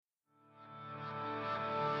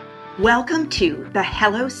Welcome to the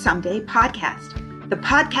Hello Someday podcast, the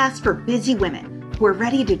podcast for busy women who are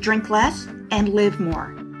ready to drink less and live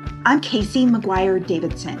more. I'm Casey McGuire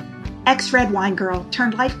Davidson, ex-red wine girl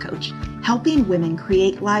turned life coach, helping women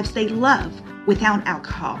create lives they love without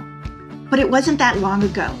alcohol. But it wasn't that long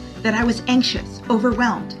ago that I was anxious,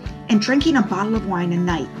 overwhelmed, and drinking a bottle of wine a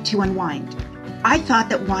night to unwind. I thought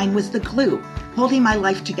that wine was the glue holding my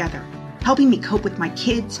life together, helping me cope with my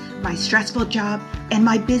kids, my stressful job, and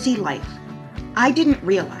my busy life. I didn't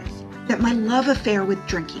realize that my love affair with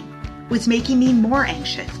drinking was making me more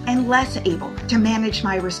anxious and less able to manage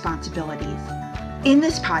my responsibilities. In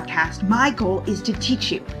this podcast, my goal is to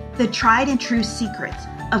teach you the tried and true secrets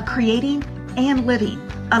of creating and living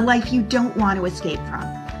a life you don't want to escape from.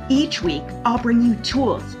 Each week, I'll bring you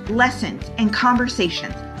tools, lessons, and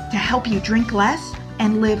conversations to help you drink less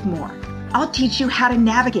and live more. I'll teach you how to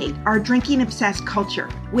navigate our drinking-obsessed culture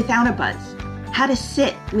without a buzz, how to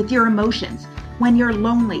sit with your emotions when you're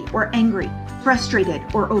lonely or angry, frustrated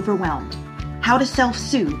or overwhelmed, how to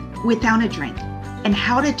self-soothe without a drink, and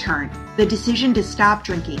how to turn the decision to stop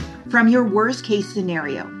drinking from your worst-case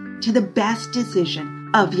scenario to the best decision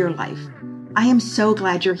of your life. I am so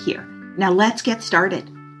glad you're here. Now let's get started.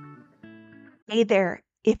 Hey there.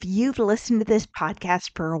 If you've listened to this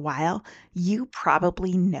podcast for a while, you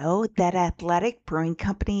probably know that Athletic Brewing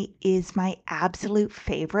Company is my absolute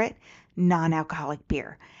favorite non-alcoholic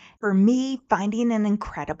beer. For me, finding an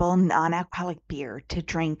incredible non-alcoholic beer to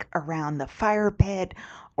drink around the fire pit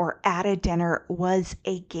or at a dinner was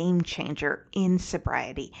a game changer in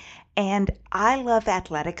sobriety. And I love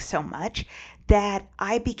Athletic so much that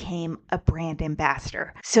I became a brand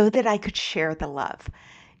ambassador so that I could share the love.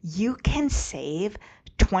 You can save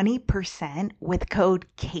 20% with code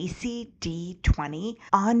KCD20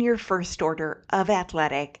 on your first order of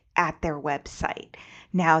Athletic at their website.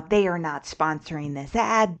 Now, they are not sponsoring this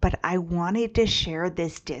ad, but I wanted to share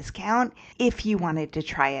this discount if you wanted to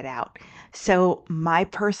try it out. So my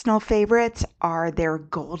personal favorites are their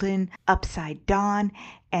Golden Upside Dawn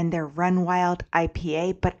and their Run Wild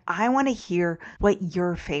IPA, but I want to hear what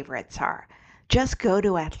your favorites are. Just go to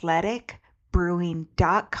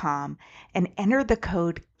athleticbrewing.com and enter the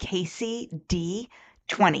code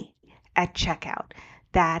KCD20 at checkout.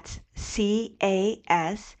 That's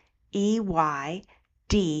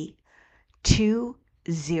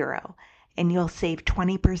CASEYD20, and you'll save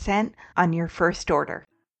 20% on your first order.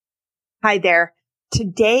 Hi there.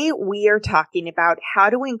 Today we are talking about how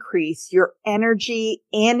to increase your energy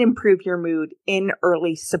and improve your mood in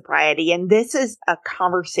early sobriety. And this is a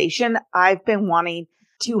conversation I've been wanting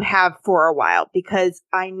to have for a while because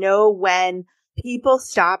I know when people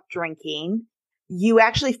stop drinking, you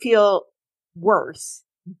actually feel worse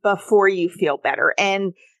before you feel better.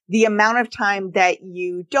 And the amount of time that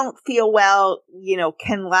you don't feel well,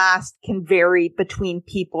 can vary between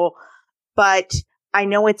people. But I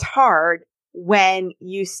know it's hard when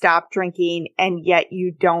you stop drinking and yet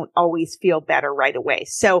you don't always feel better right away.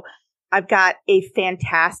 So I've got a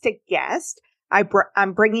fantastic guest.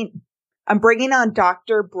 I'm bringing on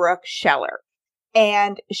Dr. Brooke Scheller,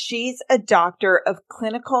 and she's a doctor of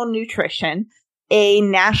clinical nutrition, a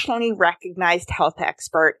nationally recognized health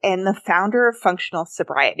expert, and the founder of Functional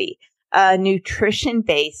Sobriety, a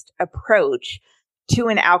nutrition-based approach to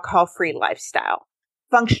an alcohol-free lifestyle.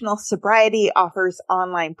 Functional Sobriety offers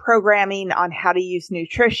online programming on how to use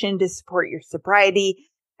nutrition to support your sobriety,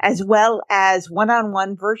 as well as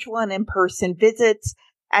one-on-one virtual and in-person visits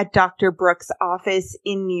at Dr. Brooke's office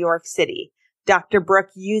in New York City. Dr. Brooke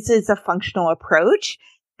uses a functional approach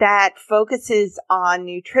that focuses on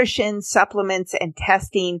nutrition, supplements, and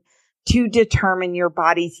testing to determine your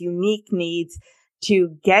body's unique needs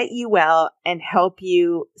to get you well and help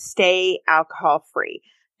you stay alcohol-free.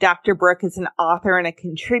 Dr. Brooke is an author and a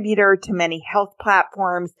contributor to many health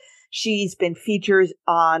platforms. She's been featured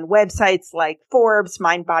on websites like Forbes,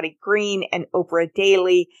 Mind Body Green, and Oprah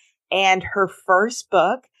Daily. And her first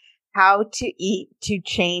book, How to Eat to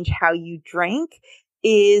Change How You Drink,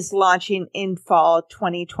 is launching in fall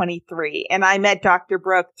 2023. And I met Dr.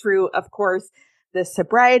 Brooke through, of course, the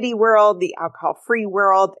sobriety world, the alcohol-free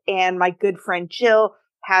world, and my good friend Jill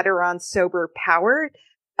had her on Sober Powered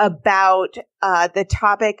about the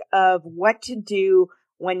topic of what to do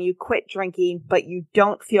when you quit drinking, but you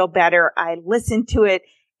don't feel better. I listened to it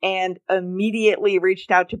and immediately reached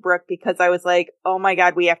out to Brooke because I was like, oh my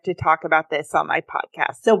God, we have to talk about this on my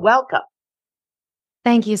podcast. So welcome.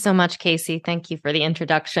 Thank you so much, Casey. Thank you for the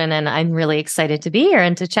introduction. And I'm really excited to be here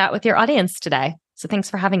and to chat with your audience today. So thanks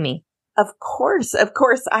for having me. Of course.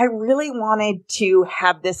 I really wanted to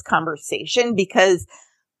have this conversation because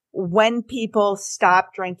when people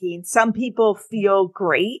stop drinking, some people feel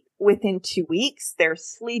great within 2 weeks, they're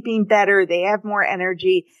sleeping better, they have more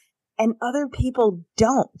energy, and other people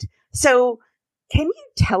don't. So can you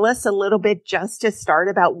tell us a little bit just to start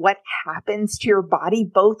about what happens to your body,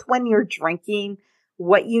 both when you're drinking,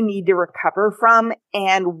 what you need to recover from,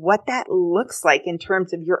 and what that looks like in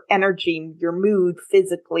terms of your energy, your mood,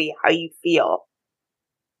 physically, how you feel?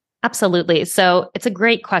 Absolutely. So it's a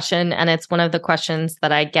great question. And it's one of the questions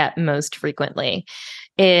that I get most frequently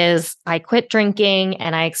is I quit drinking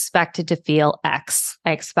and I expected to feel X.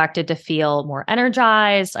 I expected to feel more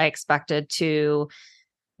energized. I expected to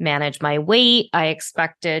manage my weight. I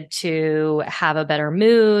expected to have a better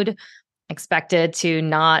mood, expected to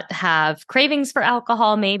not have cravings for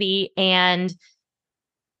alcohol, maybe. And,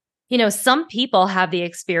 some people have the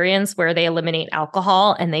experience where they eliminate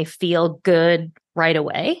alcohol and they feel good right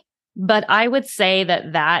away. But I would say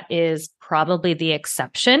that that is probably the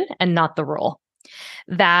exception and not the rule.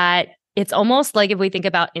 That it's almost like if we think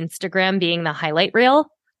about Instagram being the highlight reel,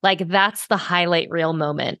 like that's the highlight reel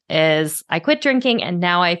moment is I quit drinking and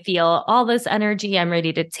now I feel all this energy. I'm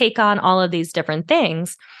ready to take on all of these different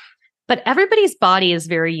things. But everybody's body is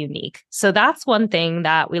very unique. So that's one thing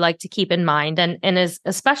that we like to keep in mind and is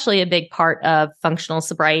especially a big part of functional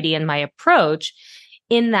sobriety and my approach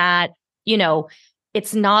in that,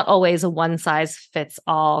 it's not always a one size fits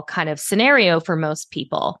all kind of scenario for most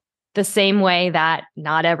people. The same way that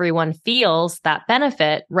not everyone feels that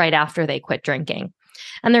benefit right after they quit drinking.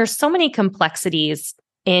 And there's so many complexities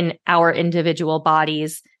in our individual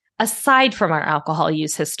bodies aside from our alcohol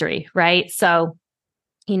use history, right? So,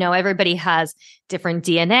 everybody has different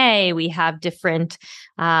DNA. We have different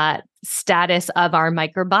status of our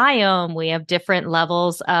microbiome. We have different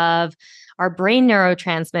levels of our brain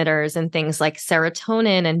neurotransmitters and things like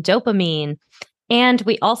serotonin and dopamine. And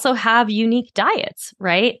we also have unique diets,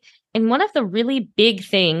 right? And one of the really big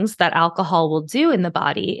things that alcohol will do in the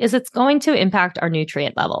body is it's going to impact our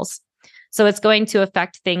nutrient levels. So it's going to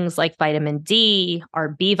affect things like vitamin D, our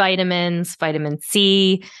B vitamins, vitamin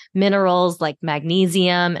C, minerals like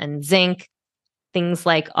magnesium and zinc, things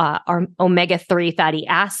like our omega-3 fatty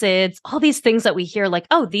acids, all these things that we hear like,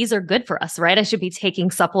 oh, these are good for us, right? I should be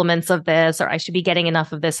taking supplements of this, or I should be getting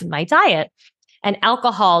enough of this in my diet. And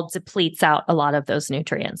alcohol depletes out a lot of those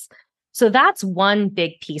nutrients. So that's one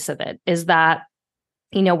big piece of it is that,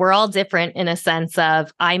 we're all different in a sense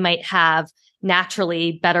of I might have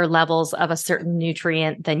naturally better levels of a certain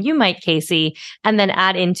nutrient than you might, Casey, and then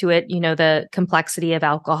add into it, the complexity of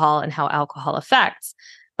alcohol and how alcohol affects.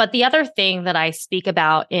 But the other thing that I speak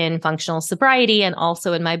about in functional sobriety and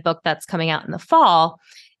also in my book that's coming out in the fall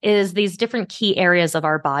is these different key areas of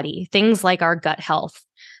our body, things like our gut health,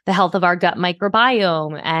 the health of our gut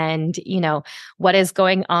microbiome, and, what is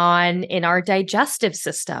going on in our digestive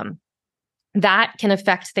system. That can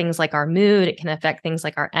affect things like our mood. It can affect things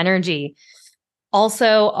like our energy.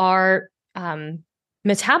 Also, our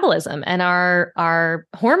metabolism and our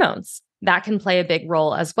hormones, that can play a big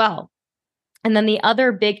role as well. And then the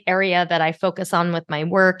other big area that I focus on with my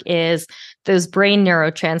work is those brain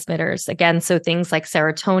neurotransmitters. Again, so things like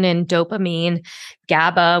serotonin, dopamine,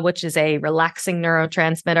 GABA, which is a relaxing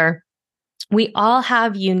neurotransmitter. We all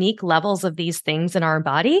have unique levels of these things in our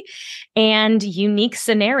body and unique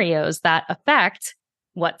scenarios that affect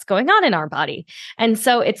what's going on in our body. And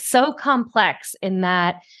so it's so complex in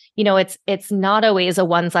that, it's not always a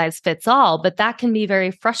one size fits all, but that can be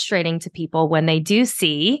very frustrating to people when they do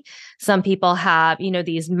see some people have,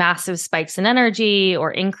 these massive spikes in energy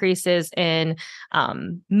or increases in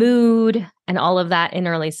mood and all of that in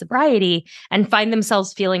early sobriety and find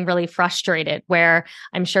themselves feeling really frustrated, where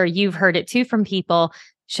I'm sure you've heard it too from people.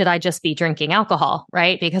 Should I just be drinking alcohol,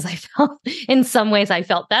 right? Because I felt in some ways I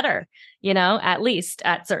felt better, at least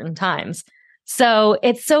at certain times. So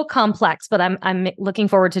it's so complex, but I'm looking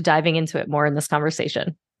forward to diving into it more in this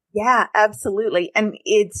conversation. Yeah, absolutely. And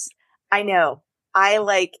I know, I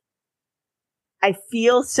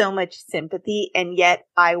feel so much sympathy, and yet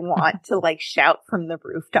I want to shout from the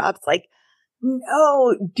rooftops,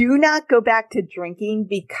 no, do not go back to drinking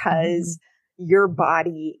because your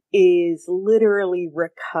body is literally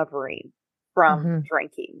recovering from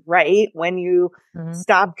drinking, right? When you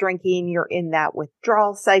stop drinking, you're in that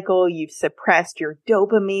withdrawal cycle. You've suppressed your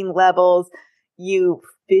dopamine levels. You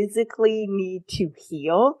physically need to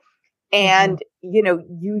heal. And,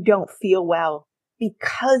 you don't feel well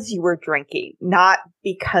because you were drinking, not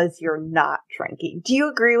because you're not drinking. Do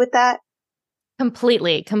you agree with that?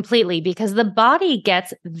 Completely, because the body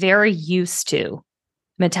gets very used to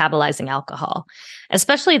metabolizing alcohol,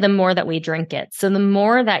 especially the more that we drink it. So the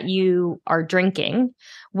more that you are drinking,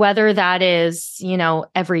 whether that is,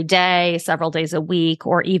 every day, several days a week,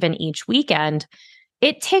 or even each weekend,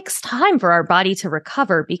 it takes time for our body to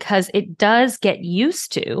recover because it does get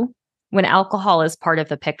used to when alcohol is part of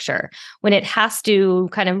the picture, when it has to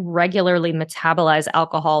kind of regularly metabolize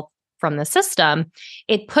alcohol from the system,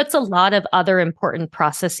 it puts a lot of other important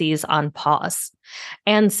processes on pause.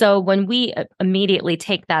 And so when we immediately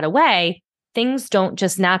take that away, things don't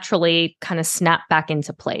just naturally kind of snap back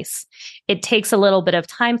into place. It takes a little bit of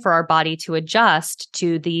time for our body to adjust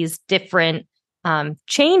to these different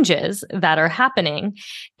changes that are happening.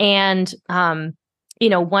 And,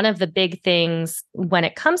 one of the big things when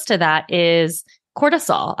it comes to that is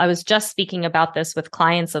cortisol. I was just speaking about this with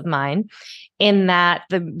clients of mine, in that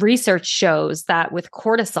the research shows that with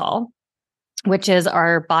cortisol, which is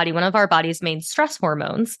one of our body's main stress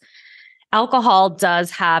hormones, alcohol does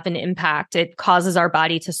have an impact. It causes our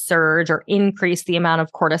body to surge or increase the amount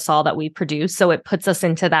of cortisol that we produce. So it puts us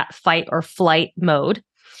into that fight or flight mode.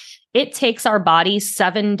 It takes our body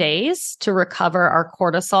 7 days to recover our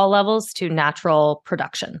cortisol levels to natural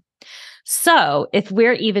production. So if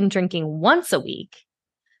we're even drinking once a week,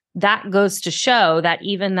 that goes to show that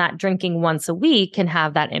even that drinking once a week can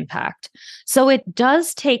have that impact. So it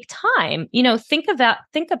does take time. Think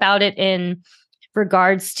about it in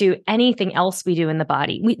regards to anything else we do in the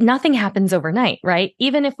body. Nothing happens overnight, right?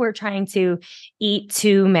 Even if we're trying to eat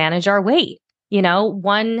to manage our weight,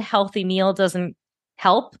 one healthy meal doesn't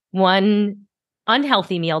help. One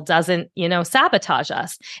unhealthy meal doesn't, sabotage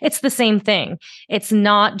us. It's the same thing. It's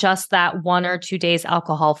not just that 1 or 2 days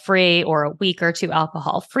alcohol free or a week or two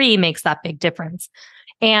alcohol free makes that big difference.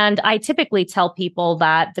 And I typically tell people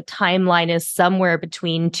that the timeline is somewhere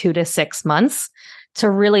between 2 to 6 months to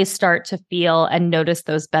really start to feel and notice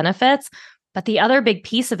those benefits. But the other big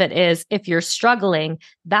piece of it is if you're struggling,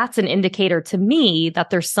 that's an indicator to me that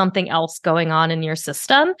there's something else going on in your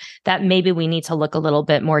system that maybe we need to look a little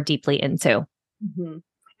bit more deeply into. Mm-hmm.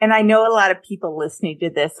 And I know a lot of people listening to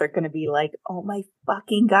this are going to be like, oh my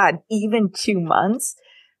fucking God, even 2 months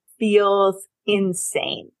feels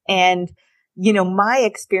insane. And, my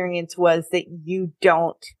experience was that you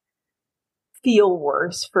don't feel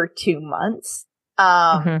worse for 2 months.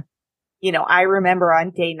 I remember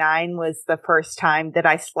on day 9 was the first time that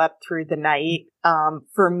I slept through the night.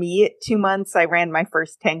 For me at 2 months, I ran my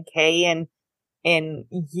first 10K in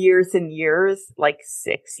years and years, like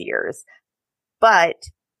 6 years. But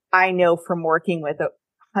I know from working with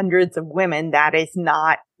hundreds of women that is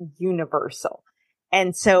not universal.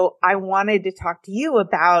 And so I wanted to talk to you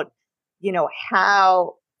about,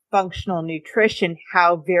 how functional nutrition,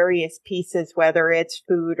 how various pieces, whether it's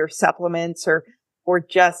food or supplements or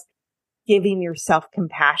just giving yourself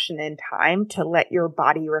compassion and time to let your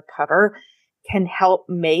body recover can help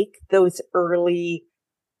make those early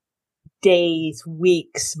days,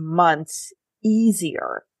 weeks, months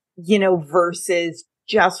easier, versus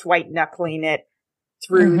just white knuckling it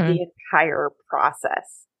through the entire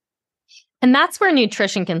process. And that's where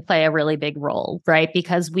nutrition can play a really big role, right?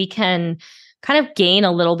 Because we can kind of gain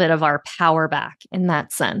a little bit of our power back in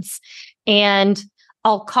that sense. And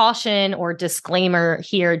I'll caution or disclaimer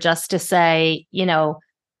here just to say,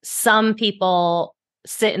 some people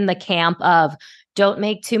sit in the camp of don't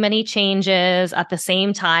make too many changes at the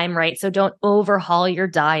same time, right? So don't overhaul your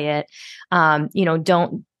diet.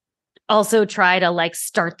 Don't also try to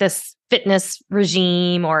start this fitness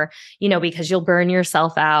regime or, because you'll burn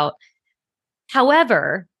yourself out.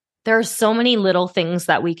 However, there are so many little things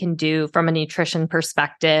that we can do from a nutrition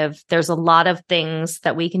perspective. There's a lot of things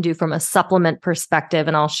that we can do from a supplement perspective,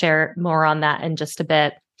 and I'll share more on that in just a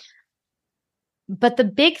bit. But the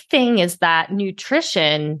big thing is that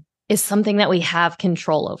nutrition is something that we have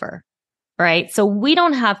control over, right? So we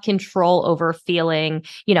don't have control over feeling,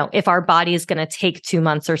 if our body is going to take 2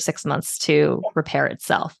 months or 6 months to repair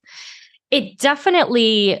itself. It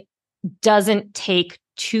definitely doesn't take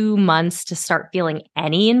 2 months to start feeling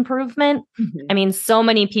any improvement. I mean, so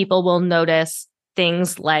many people will notice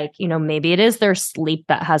things like, maybe it is their sleep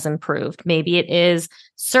that has improved. Maybe it is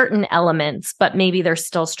certain elements, but maybe they're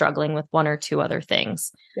still struggling with 1 or 2 other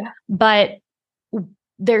things. Yeah. But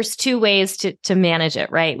there's 2 ways to manage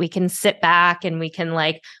it, right? We can sit back and we can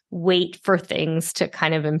wait for things to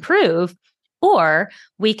kind of improve, or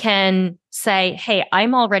we can say, hey,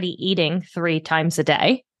 I'm already eating 3 times a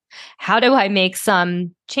day. How do I make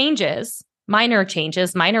some minor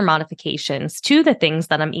modifications to the things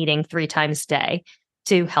that I'm eating 3 times a day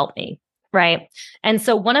to help me, right? And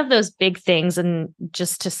so one of those big things, and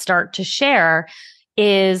just to start to share,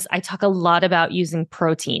 is I talk a lot about using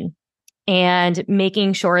protein and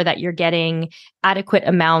making sure that you're getting adequate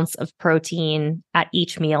amounts of protein at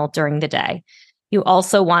each meal during the day. You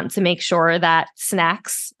also want to make sure that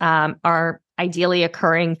snacks are ideally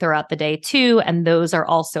occurring throughout the day too. And those are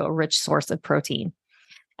also a rich source of protein.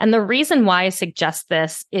 And the reason why I suggest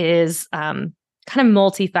this is kind of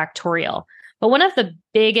multifactorial. But one of the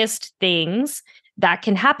biggest things that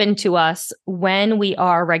can happen to us when we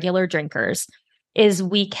are regular drinkers is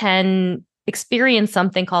we can experience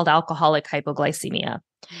something called alcoholic hypoglycemia.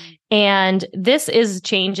 And this is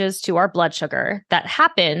changes to our blood sugar that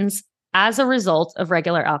happens as a result of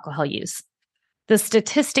regular alcohol use. The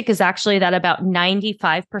statistic is actually that about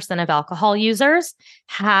 95% of alcohol users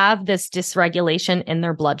have this dysregulation in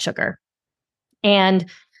their blood sugar. And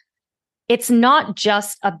it's not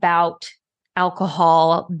just about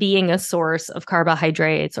alcohol being a source of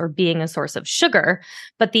carbohydrates or being a source of sugar,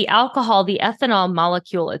 but the alcohol, the ethanol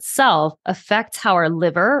molecule itself, affects how our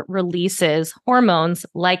liver releases hormones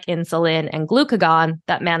like insulin and glucagon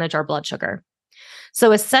that manage our blood sugar.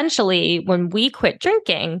 So essentially, when we quit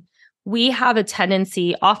drinking, we have a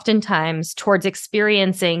tendency oftentimes towards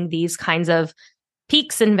experiencing these kinds of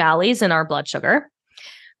peaks and valleys in our blood sugar.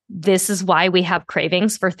 This is why we have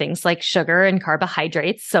cravings for things like sugar and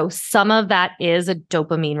carbohydrates. So some of that is a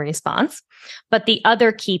dopamine response. But the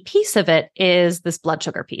other key piece of it is this blood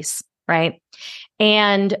sugar piece, right?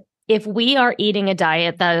 And if we are eating a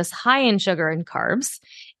diet that is high in sugar and carbs,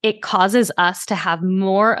 it causes us to have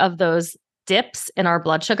more of those dips in our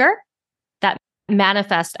blood sugar that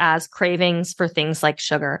manifest as cravings for things like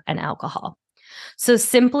sugar and alcohol. So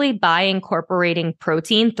simply by incorporating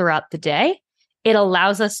protein throughout the day, it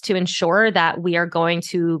allows us to ensure that we are going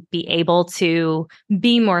to be able to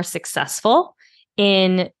be more successful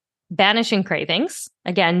in banishing cravings.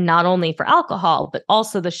 Again, not only for alcohol, but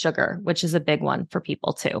also the sugar, which is a big one for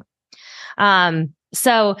people too.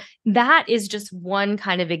 So that is just one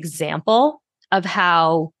kind of example of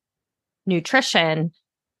how nutrition,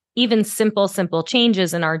 even simple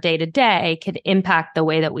changes in our day-to-day, could impact the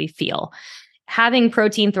way that we feel. Having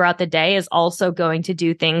protein throughout the day is also going to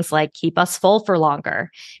do things like keep us full for longer.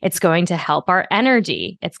 It's going to help our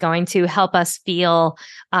energy. It's going to help us feel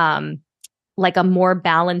like a more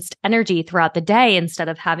balanced energy throughout the day instead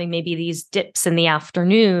of having maybe these dips in the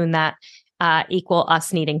afternoon that equal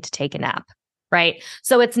us needing to take a nap, right?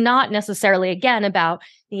 So it's not necessarily, again, about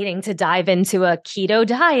needing to dive into a keto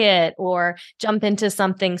diet or jump into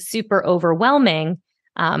something super overwhelming,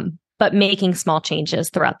 but making small changes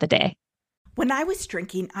throughout the day. When I was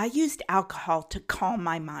drinking, I used alcohol to calm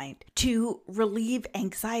my mind, to relieve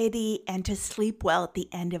anxiety, and to sleep well at the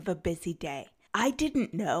end of a busy day. I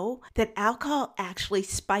didn't know that alcohol actually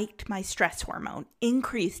spiked my stress hormone,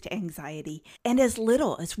 increased anxiety, and as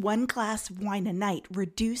little as one glass of wine a night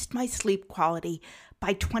reduced my sleep quality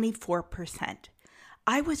by 24%.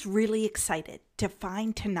 I was really excited to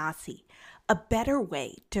find Tanasi, a better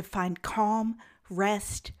way to find calm,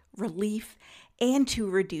 rest, relief, and to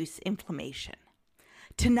reduce inflammation.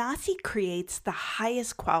 Tanasi creates the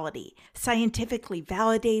highest quality, scientifically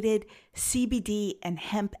validated CBD and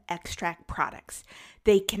hemp extract products.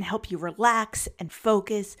 They can help you relax and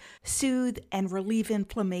focus, soothe and relieve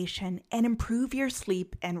inflammation, and improve your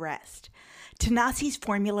sleep and rest. Tanasi's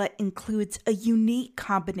formula includes a unique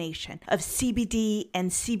combination of CBD and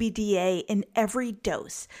CBDA in every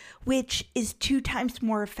dose, which is 2 times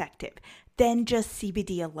more effective than just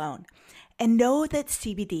CBD alone. And know that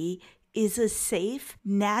CBD is a safe,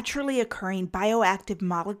 naturally occurring bioactive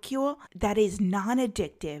molecule that is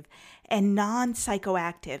non-addictive and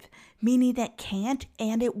non-psychoactive, meaning it can't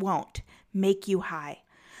and it won't make you high.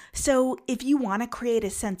 So if you want to create a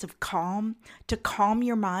sense of calm, to calm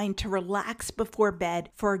your mind, to relax before bed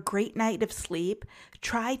for a great night of sleep,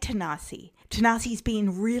 try Tanasi. Tanasi's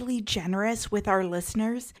being really generous with our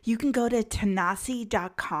listeners. You can go to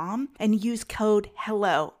tanasi.com and use code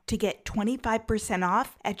HELLO to get 25%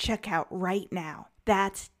 off at checkout right now.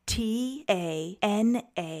 That's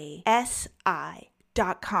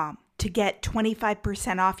TANASI.com to get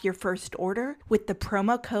 25% off your first order with the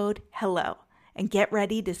promo code HELLO. And get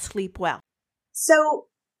ready to sleep well. So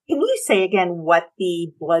can you say again what the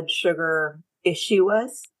blood sugar issue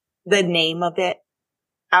was? The name of it?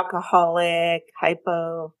 Alcoholic,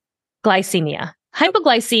 Glycemia.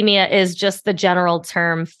 Hypoglycemia is just the general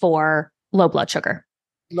term for low blood sugar.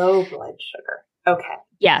 Low blood sugar. Okay.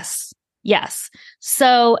 Yes.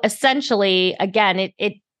 So essentially, again,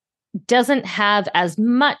 it doesn't have as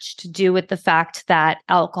much to do with the fact that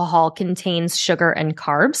alcohol contains sugar and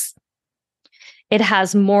carbs. It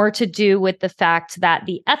has more to do with the fact that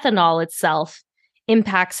the ethanol itself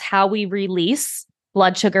impacts how we release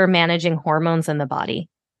blood sugar managing hormones in the body.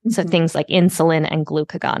 Mm-hmm. So things like insulin and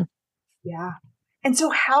glucagon. Yeah. And so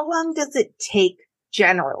how long does it take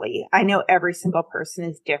generally? I know every single person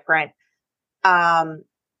is different,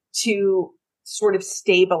 to sort of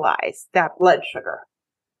stabilize that blood sugar?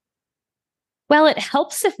 Well, it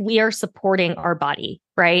helps if we are supporting our body,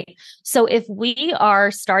 right? So if we are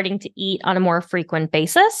starting to eat on a more frequent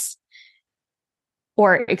basis,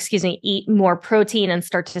 or eat more protein and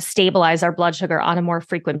start to stabilize our blood sugar on a more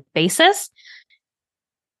frequent basis,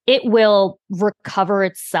 it will recover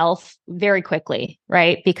itself very quickly,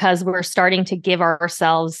 right? Because we're starting to give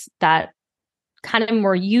ourselves that kind of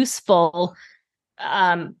more useful,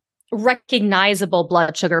 recognizable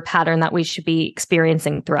blood sugar pattern that we should be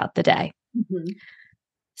experiencing throughout the day. Mm-hmm.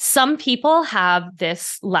 Some people have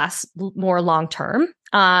this less, more long term.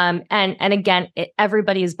 And again,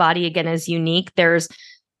 everybody's body again is unique. There's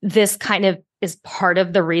this kind of is part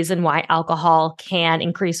of the reason why alcohol can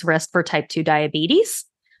increase risk for type 2 diabetes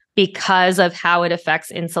because of how it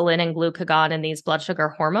affects insulin and glucagon and these blood sugar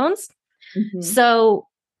hormones. Mm-hmm. So,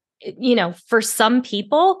 for some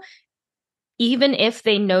people, even if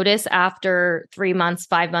they notice after 3 months,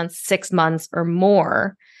 5 months, 6 months or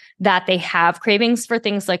more that they have cravings for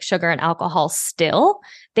things like sugar and alcohol still,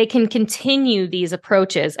 they can continue these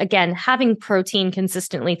approaches. Again, having protein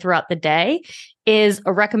consistently throughout the day is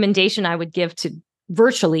a recommendation I would give to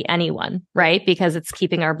virtually anyone, right? Because it's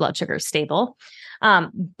keeping our blood sugar stable.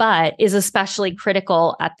 But is especially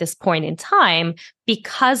critical at this point in time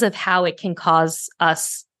because of how it can cause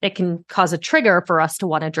a trigger for us to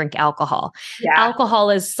want to drink alcohol. Yeah.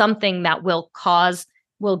 Alcohol is something that will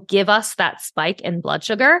give us that spike in blood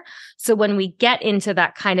sugar. So when we get into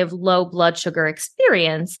that kind of low blood sugar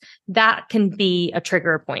experience, that can be a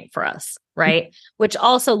trigger point for us, right? Mm-hmm. Which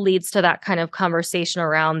also leads to that kind of conversation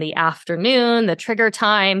around the afternoon, the trigger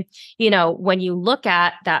time. When you look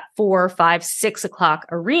at that 4, 5, 6 o'clock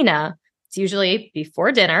arena, it's usually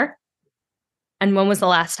before dinner. And when was the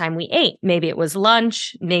last time we ate? Maybe it was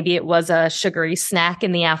lunch, maybe it was a sugary snack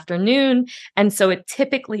in the afternoon. And so it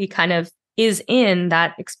typically kind of is in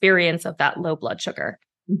that experience of that low blood sugar.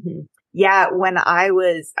 Mm-hmm. Yeah. When I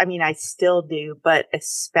still do, but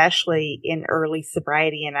especially in early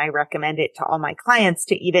sobriety, and I recommend it to all my clients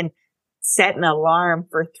to even set an alarm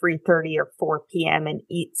for 3:30 or 4 p.m. and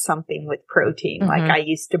eat something with protein. Mm-hmm. Like I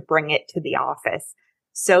used to bring it to the office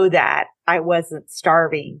so that I wasn't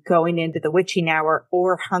starving going into the witching hour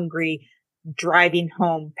or hungry driving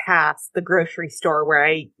home past the grocery store where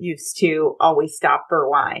I used to always stop for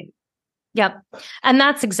wine. Yep. And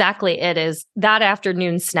that's exactly it. Is that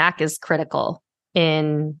afternoon snack is critical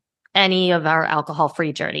in any of our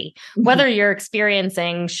alcohol-free journey. Mm-hmm. Whether you're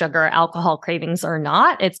experiencing sugar, alcohol cravings or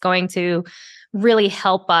not, it's going to really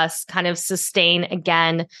help us kind of sustain,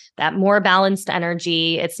 again, that more balanced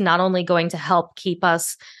energy. It's not only going to help keep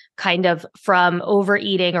us kind of from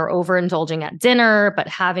overeating or overindulging at dinner, but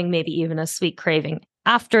having maybe even a sweet craving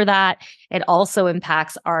after that. It also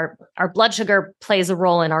impacts our blood sugar, plays a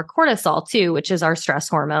role in our cortisol too, which is our stress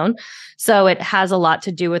hormone. So it has a lot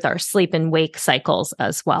to do with our sleep and wake cycles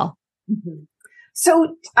as well. Mm-hmm.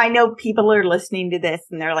 So I know people are listening to this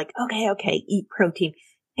and they're like, okay, eat protein.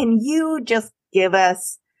 Can you just give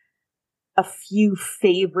us a few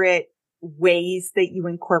favorite ways that you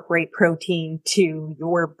incorporate protein to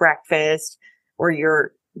your breakfast or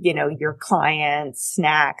your clients'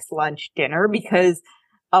 snacks, lunch, dinner? Because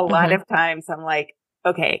a lot of times I'm like,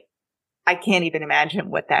 okay, I can't even imagine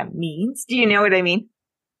what that means. Do you know what I mean?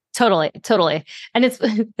 Totally. And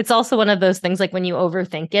it's also one of those things like when you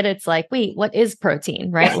overthink it, it's like, wait, what is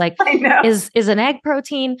protein, right? Like is an egg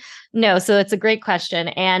protein? No. So it's a great question.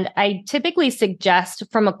 And I typically suggest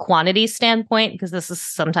from a quantity standpoint, because this is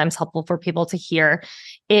sometimes helpful for people to hear,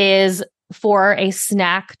 is for a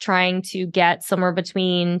snack trying to get somewhere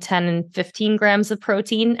between 10 and 15 grams of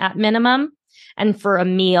protein at minimum. And for a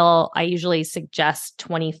meal, I usually suggest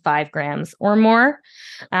 25 grams or more.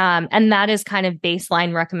 And that is kind of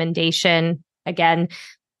baseline recommendation. Again,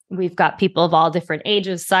 we've got people of all different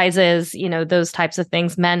ages, sizes, those types of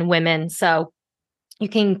things, men, women. So you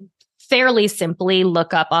can fairly simply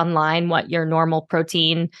look up online what your normal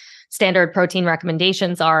standard protein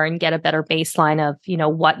recommendations are and get a better baseline of,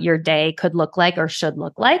 what your day could look like or should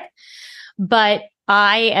look like. But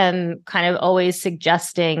I am kind of always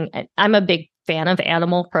suggesting, I'm a big fan of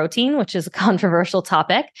animal protein, which is a controversial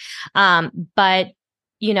topic. But,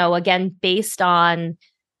 again, based on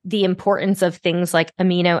the importance of things like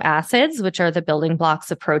amino acids, which are the building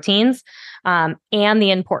blocks of proteins, and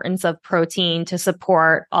the importance of protein to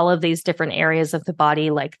support all of these different areas of the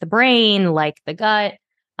body, like the brain, like the gut,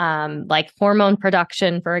 like hormone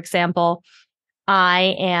production, for example.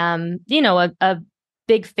 I am, a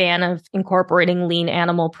big fan of incorporating lean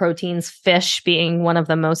animal proteins, fish being one of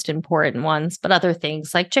the most important ones, but other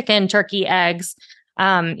things like chicken, turkey, eggs,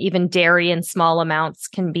 Even dairy in small amounts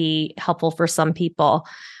can be helpful for some people.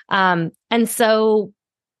 And so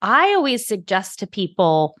I always suggest to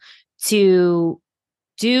people to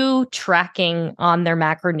do tracking on their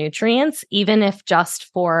macronutrients, even if just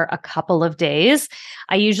for a couple of days.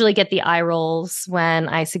 I usually get the eye rolls when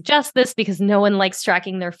I suggest this because no one likes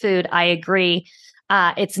tracking their food. I agree.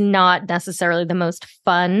 It's not necessarily the most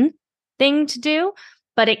fun thing to do,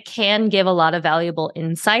 but it can give a lot of valuable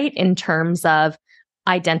insight in terms of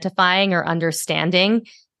identifying or understanding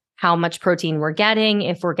how much protein we're getting,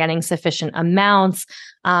 if we're getting sufficient amounts.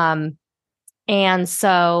 And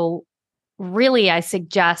so really, I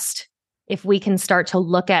suggest if we can start to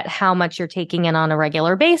look at how much you're taking in on a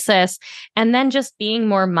regular basis, and then just being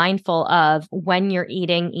more mindful of when you're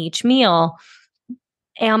eating each meal,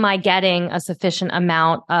 am I getting a sufficient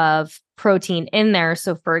amount of protein in there?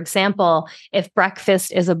 So for example, if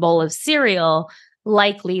breakfast is a bowl of cereal,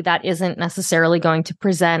 likely that isn't necessarily going to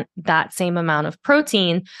present that same amount of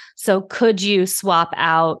protein. So could you swap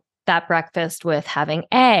out that breakfast with having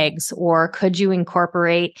eggs, or could you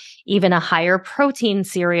incorporate even a higher protein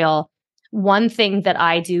cereal? One thing that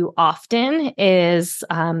I do often is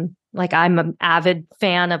like I'm an avid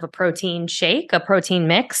fan of a protein shake, a protein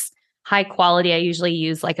mix. High quality, I usually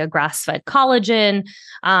use like a grass-fed collagen,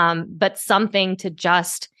 but something to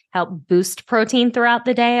just help boost protein throughout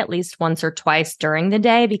the day, at least once or twice during the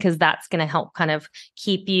day, because that's going to help kind of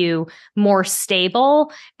keep you more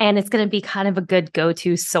stable. And it's going to be kind of a good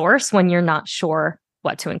go-to source when you're not sure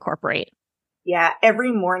what to incorporate. Yeah,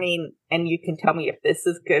 every morning, and you can tell me if this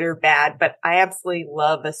is good or bad, but I absolutely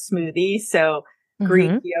love a smoothie. So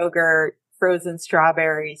Greek yogurt, frozen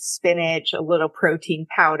strawberries, spinach, a little protein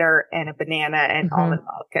powder, and a banana and almond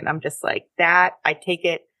milk. And I'm just like that. I take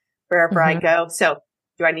it wherever I go. So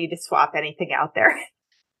do I need to swap anything out there?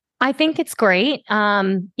 I think it's great.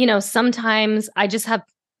 Sometimes I just have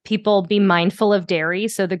people be mindful of dairy.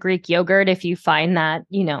 So the Greek yogurt, if you find that,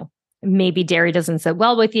 maybe dairy doesn't sit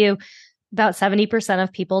well with you, about 70%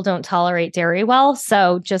 of people don't tolerate dairy well.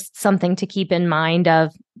 So just something to keep in mind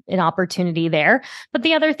of an opportunity there. But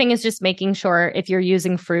the other thing is just making sure if you're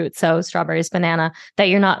using fruit, so strawberries, banana, that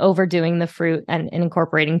you're not overdoing the fruit and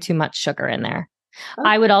incorporating too much sugar in there. Okay.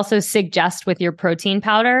 I would also suggest with your protein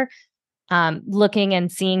powder, looking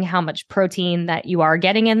and seeing how much protein that you are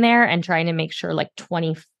getting in there and trying to make sure like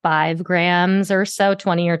 25 grams or so,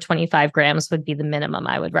 20 or 25 grams would be the minimum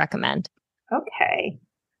I would recommend. Okay.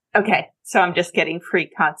 So I'm just getting free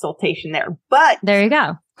consultation there, but there you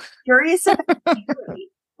go. Curious about dairy,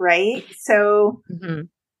 right? So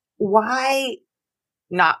why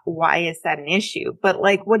is that an issue? But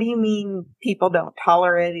like, what do you mean people don't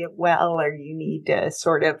tolerate it well, or you need to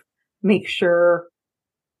sort of make sure?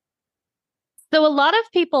 So a lot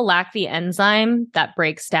of people lack the enzyme that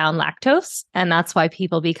breaks down lactose, and that's why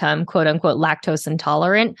people become quote unquote lactose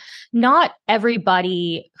intolerant. Not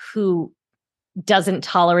everybody who doesn't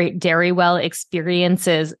tolerate dairy well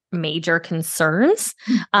experiences major concerns.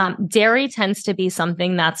 Dairy tends to be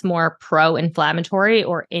something that's more pro-inflammatory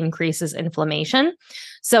or increases inflammation.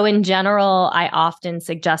 So in general, I often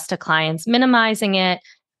suggest to clients minimizing it,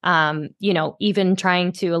 even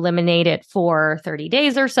trying to eliminate it for 30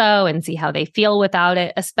 days or so and see how they feel without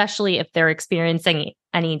it, especially if they're experiencing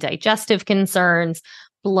any digestive concerns,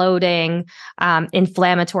 bloating,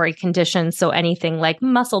 inflammatory conditions. So anything like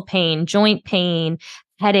muscle pain, joint pain,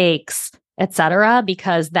 headaches, etc.,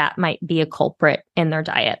 because that might be a culprit in their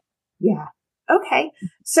diet. Yeah. Okay.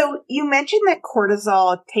 So you mentioned that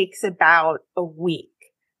cortisol takes about a week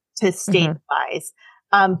to stabilize.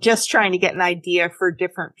 Just trying to get an idea for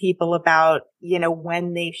different people about,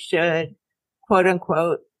 when they should, quote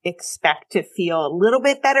unquote, expect to feel a little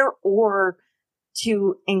bit better, or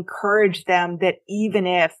to encourage them that even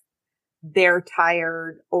if they're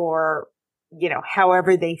tired or,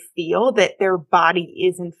 however they feel, that their body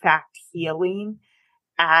is in fact healing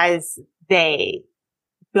as they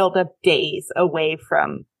build up days away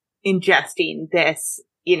from ingesting this,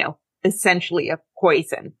 essentially a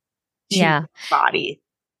poison to the body.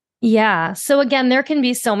 Yeah. So again, there can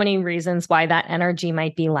be so many reasons why that energy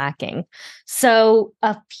might be lacking. So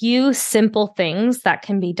a few simple things that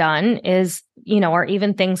can be done is, or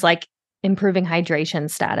even things like improving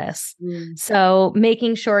hydration status. So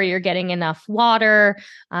making sure you're getting enough water,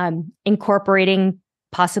 incorporating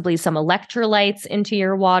possibly some electrolytes into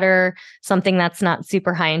your water, something that's not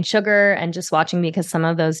super high in sugar, and just watching because some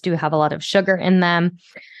of those do have a lot of sugar in them.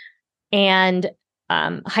 And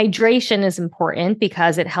hydration is important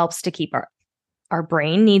because it helps to keep our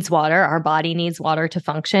brain needs water, our body needs water to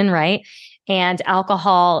function, right? And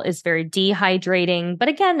alcohol is very dehydrating. But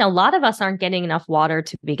again, a lot of us aren't getting enough water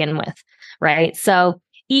to begin with, right? So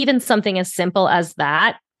even something as simple as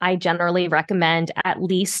that, I generally recommend at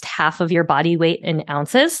least half of your body weight in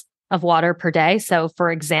ounces of water per day. So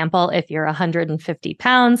for example, if you're 150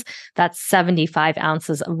 pounds, that's 75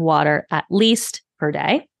 ounces of water at least per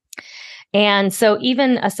day. And so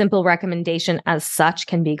even a simple recommendation as such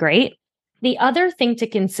can be great. The other thing to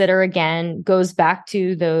consider again goes back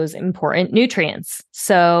to those important nutrients.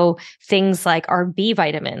 So things like our B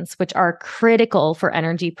vitamins, which are critical for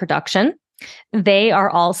energy production. They are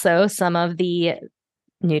also some of the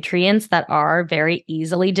nutrients that are very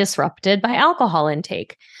easily disrupted by alcohol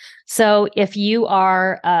intake. So if you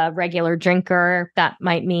are a regular drinker, that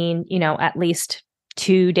might mean, at least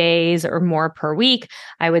 2 days or more per week.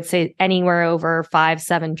 I would say anywhere over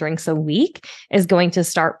 5-7 drinks a week is going to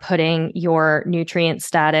start putting your nutrient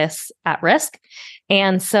status at risk.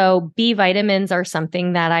 And so B vitamins are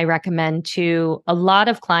something that I recommend to a lot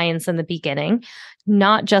of clients in the beginning,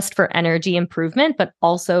 not just for energy improvement, but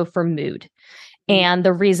also for mood. And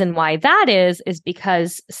the reason why that is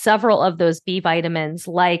because several of those B vitamins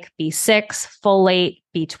like B6, folate,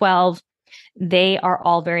 B12, they are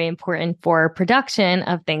all very important for production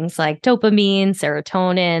of things like dopamine,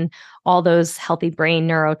 serotonin, all those healthy brain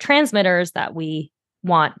neurotransmitters that we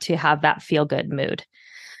want to have that feel-good mood.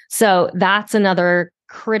 So that's another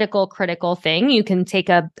critical thing. You can take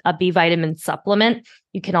a B vitamin supplement.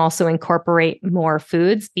 You can also incorporate more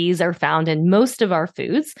foods. Bs are found in most of our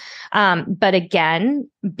foods. But again,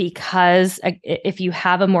 because if you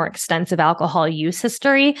have a more extensive alcohol use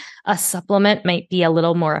history, a supplement might be a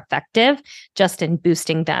little more effective just in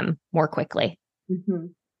boosting them more quickly. Mm-hmm.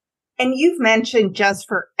 And you've mentioned, just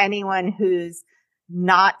for anyone who's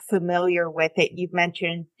not familiar with it, you've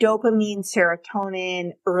mentioned dopamine,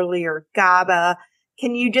 serotonin, earlier GABA.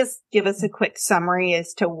 Can you just give us a quick summary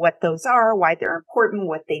as to what those are, why they're important,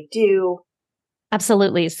 what they do?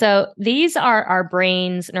 Absolutely. So these are our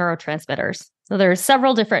brain's neurotransmitters. So there are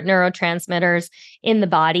several different neurotransmitters in the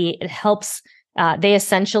body. It helps, they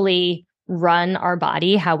essentially run our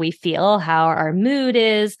body, how we feel, how our mood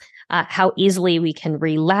is, how easily we can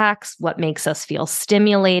relax, what makes us feel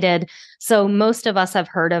stimulated. So most of us have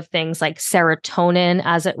heard of things like serotonin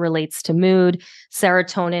as it relates to mood.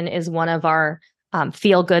 Serotonin is one of our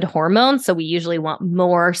feel-good hormones. So we usually want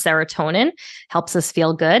more serotonin, helps us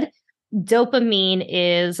feel good. Dopamine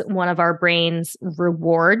is one of our brain's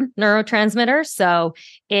reward neurotransmitters. So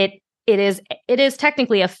it is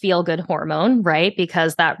technically a feel-good hormone, right?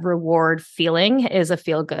 Because that reward feeling is a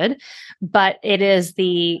feel-good, but it is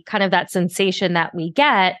the kind of that sensation that we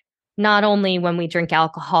get not only when we drink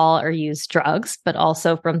alcohol or use drugs, but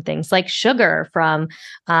also from things like sugar, from,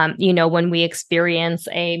 when we experience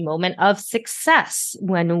a moment of success,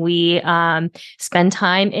 when we spend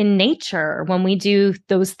time in nature, when we do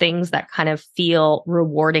those things that kind of feel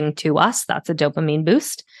rewarding to us, that's a dopamine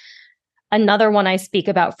boost. Another one I speak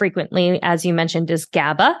about frequently, as you mentioned, is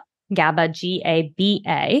GABA. GABA,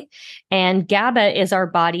 G-A-B-A. And GABA is our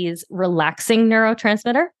body's relaxing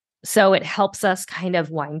neurotransmitter. So it helps us kind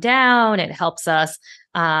of wind down. It helps us,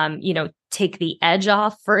 take the edge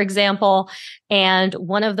off, for example. And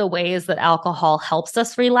one of the ways that alcohol helps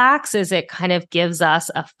us relax is it kind of gives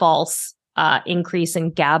us a false increase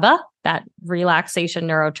in GABA, that relaxation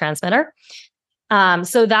neurotransmitter.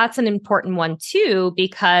 So that's an important one too,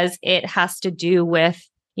 because it has to do with,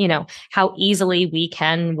 how easily we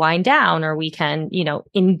can wind down or we can,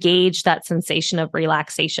 engage that sensation of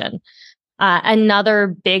relaxation. Another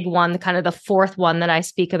big one, kind of the fourth one that I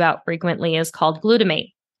speak about frequently, is called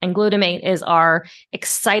glutamate. And glutamate is our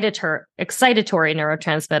excitatory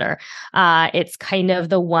neurotransmitter. It's kind of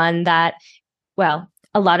the one that,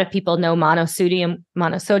 a lot of people know monosodium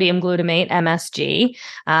glutamate, MSG,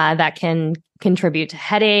 that can contribute to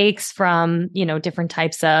headaches from, different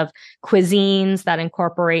types of cuisines that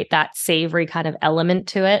incorporate that savory kind of element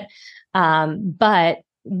to it. But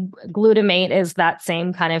glutamate is that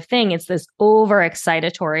same kind of thing. It's this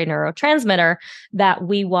overexcitatory neurotransmitter that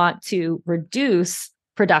we want to reduce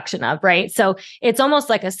production of, right? So it's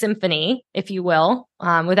almost like a symphony, if you will,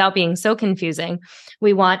 without being so confusing.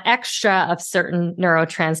 We want extra of certain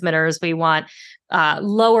neurotransmitters. We want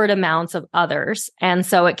lowered amounts of others. And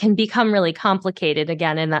so it can become really complicated,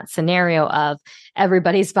 again, in that scenario of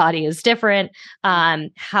everybody's body is different.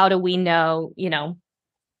 How do we know,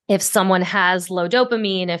 if someone has low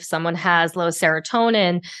dopamine, if someone has low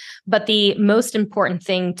serotonin? But the most important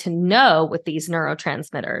thing to know with these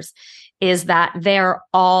neurotransmitters is that they're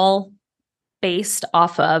all based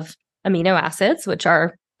off of amino acids, which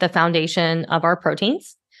are the foundation of our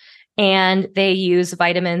proteins. And they use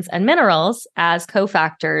vitamins and minerals as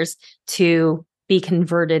cofactors to be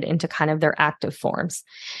converted into kind of their active forms.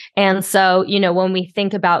 And so, when we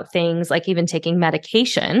think about things like even taking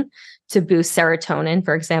medication to boost serotonin,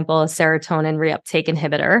 for example, a serotonin reuptake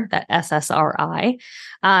inhibitor, that SSRI,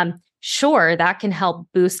 sure, that can help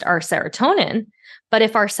boost our serotonin. But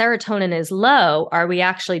if our serotonin is low, are we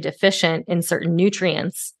actually deficient in certain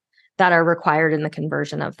nutrients that are required in the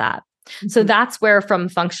conversion of that? So that's where, from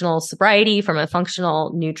functional sobriety, from a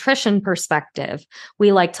functional nutrition perspective,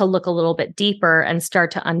 we like to look a little bit deeper and start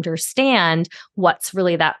to understand what's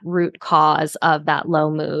really that root cause of that low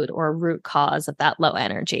mood or root cause of that low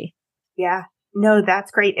energy. Yeah, no,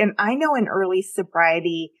 that's great. And I know in early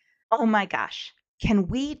sobriety, oh my gosh, can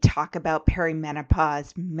we talk about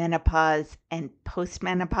perimenopause, menopause, and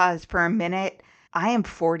postmenopause for a minute? I am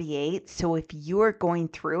 48, so if you're going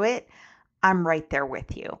through it, I'm right there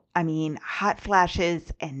with you. I mean, hot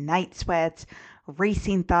flashes and night sweats,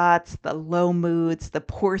 racing thoughts, the low moods, the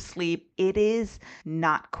poor sleep, it is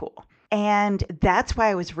not cool. And that's why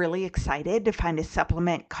I was really excited to find a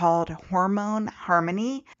supplement called Hormone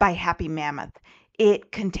Harmony by Happy Mammoth.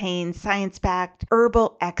 It contains science-backed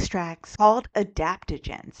herbal extracts called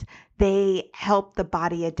adaptogens. They help the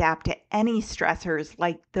body adapt to any stressors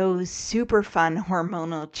like those super fun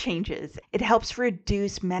hormonal changes. It helps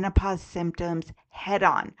reduce menopause symptoms head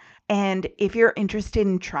on. And if you're interested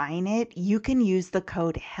in trying it, you can use the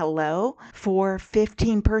code HELLO for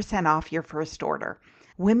 15% off your first order.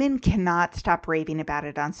 Women cannot stop raving about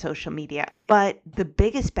it on social media, but the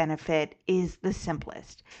biggest benefit is the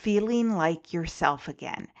simplest, feeling like yourself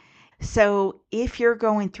again. So if you're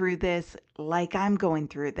going through this, like I'm going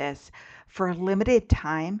through this, for a limited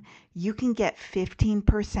time, you can get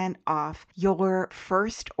 15% off your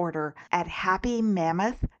first order at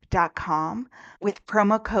happymammoth.com with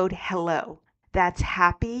promo code HELLO. That's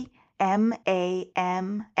happy,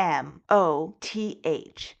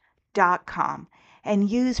 MAMMOTH.com. And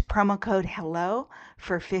use promo code HELLO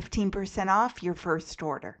for 15% off your first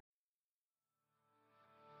order.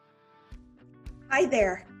 Hi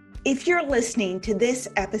there. If you're listening to this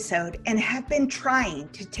episode and have been trying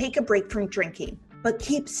to take a break from drinking, but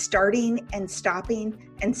keep starting and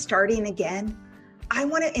stopping and starting again, I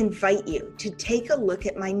want to invite you to take a look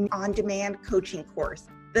at my on-demand coaching course,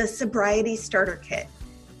 the Sobriety Starter Kit.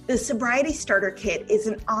 The Sobriety Starter Kit is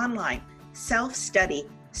an online self-study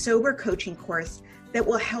sober coaching course that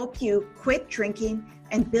will help you quit drinking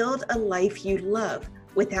and build a life you love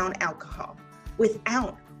without alcohol,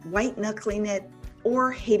 without white-knuckling it or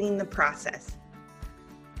hating the process.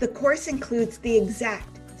 The course includes the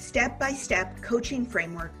exact step-by-step coaching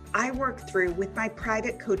framework I work through with my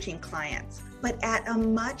private coaching clients, but at a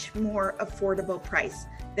much more affordable price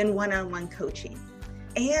than one-on-one coaching.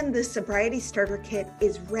 And the Sobriety Starter Kit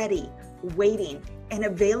is ready, waiting, and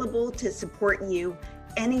available to support you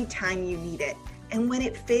anytime you need it and when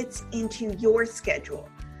it fits into your schedule.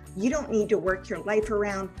 You don't need to work your life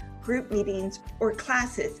around group meetings or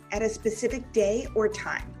classes at a specific day or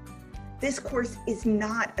time. This course is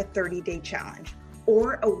not a 30-day challenge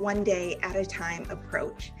or a one-day at a time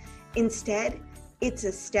approach. Instead, it's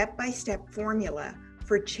a step-by-step formula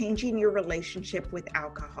for changing your relationship with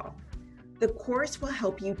alcohol. The course will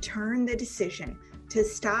help you turn the decision to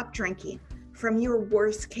stop drinking from your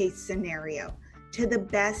worst-case scenario to the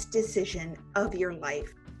best decision of your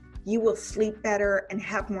life. You will sleep better and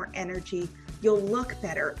have more energy. You'll look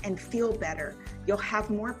better and feel better. You'll have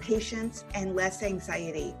more patience and less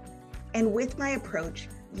anxiety. And with my approach,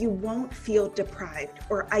 you won't feel deprived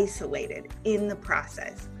or isolated in the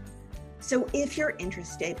process. So if you're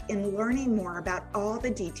interested in learning more about all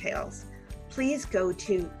the details, please go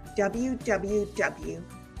to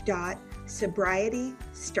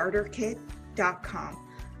www.sobrietystarterkit.com.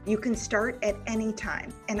 You can start at any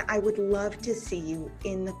time, and I would love to see you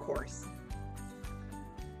in the course.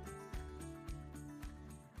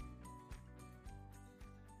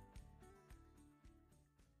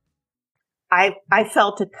 I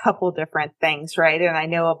felt a couple different things, right? And I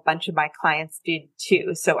know a bunch of my clients did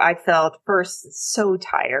too. So I felt first so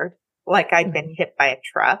tired, like I'd been hit by a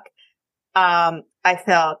truck. I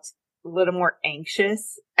felt a little more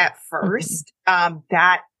anxious at first.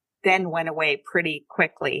 That then went away pretty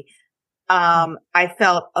quickly. I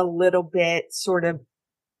felt a little bit sort of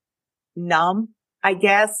numb, I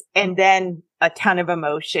guess, and then a ton of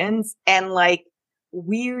emotions and like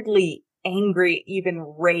weirdly angry, even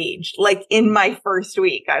rage. Like in my first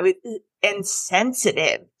week, I was and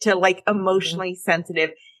sensitive to like emotionally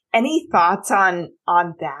sensitive. Any thoughts on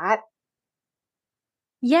that?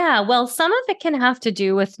 Yeah, well, some of it can have to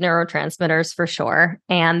do with neurotransmitters for sure,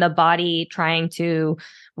 and the body trying to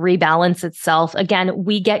rebalance itself. Again,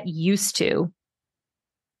 we get used to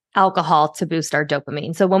alcohol to boost our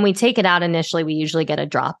dopamine. So when we take it out initially, we usually get a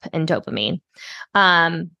drop in dopamine.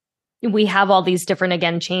 Um, we have all these different,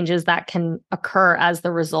 again, changes that can occur as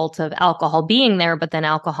the result of alcohol being there, but then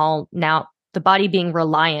alcohol now, the body being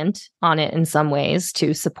reliant on it in some ways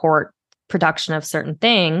to support production of certain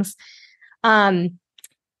things.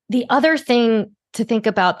 The other thing to think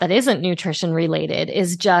about that isn't nutrition related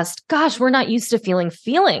is just, gosh, we're not used to feeling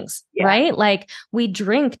feelings, right? Like we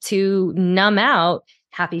drink to numb out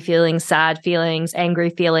happy feelings, sad feelings, angry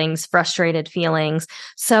feelings, frustrated feelings.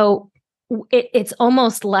 So it's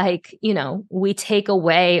almost like, we take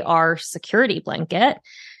away our security blanket.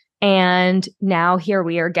 And now here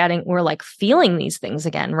we're like feeling these things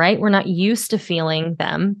again, right? We're not used to feeling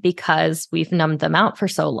them because we've numbed them out for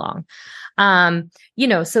so long.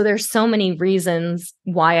 So there's so many reasons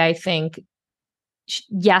why I think,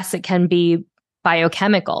 yes, it can be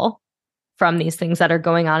biochemical from these things that are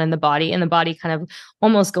going on in the body, and the body kind of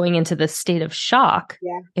almost going into this state of shock,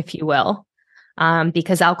 if you will,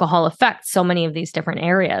 because alcohol affects so many of these different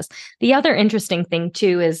areas. The other interesting thing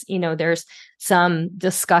too is, there's some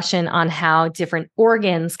discussion on how different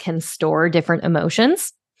organs can store different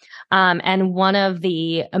emotions. And one of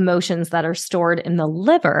the emotions that are stored in the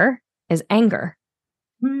liver is anger.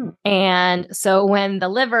 And so when the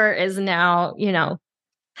liver is now,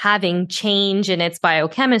 having change in its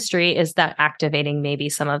biochemistry, is that activating maybe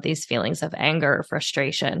some of these feelings of anger or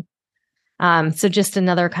frustration. So just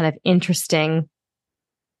another kind of interesting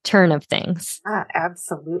turn of things.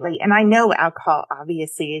 Absolutely. And I know alcohol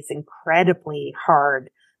obviously is incredibly hard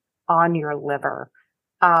on your liver.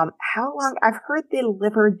 How long? I've heard the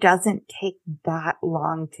liver doesn't take that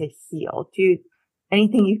long to heal.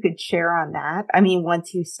 Anything you could share on that? I mean,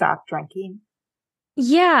 once you stop drinking?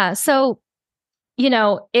 Yeah. So,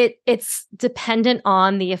 it's dependent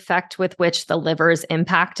on the effect with which the liver is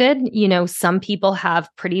impacted. Some people have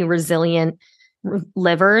pretty resilient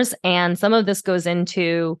livers, and some of this goes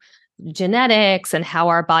into genetics and how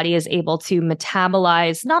our body is able to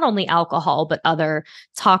metabolize not only alcohol, but other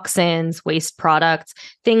toxins, waste products,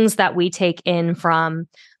 things that we take in from,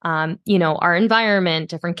 our environment,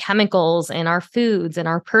 different chemicals in our foods and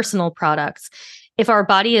our personal products. If our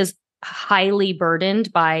body is highly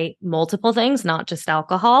burdened by multiple things, not just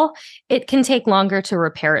alcohol, it can take longer to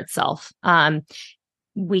repair itself.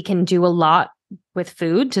 We can do a lot with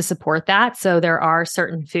food to support that. So there are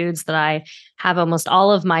certain foods that I have almost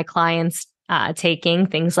all of my clients taking,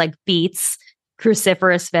 things like beets,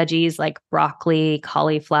 cruciferous veggies like broccoli,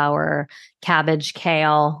 cauliflower, cabbage,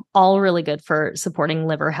 kale, all really good for supporting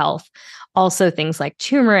liver health. Also things like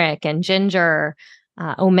turmeric and ginger.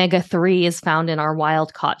 Omega-3 is found in our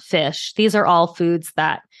wild caught fish. These are all foods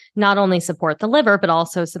that not only support the liver, but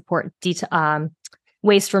also support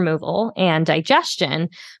waste removal and digestion,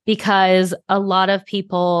 because a lot of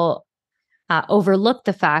people overlook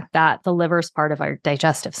the fact that the liver is part of our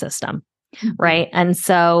digestive system, right? And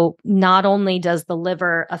so not only does the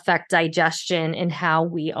liver affect digestion and how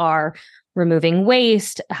we are removing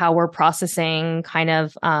waste, how we're processing kind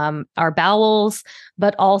of our bowels,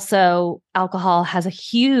 but also alcohol has a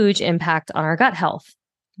huge impact on our gut health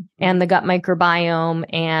and the gut microbiome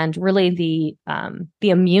and really the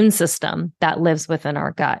immune system that lives within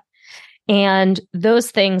our gut. And those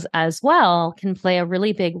things as well can play a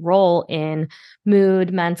really big role in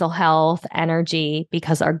mood, mental health, energy,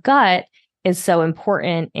 because our gut is so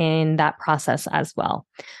important in that process as well.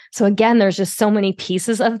 So again, there's just so many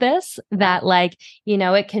pieces of this that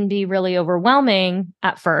it can be really overwhelming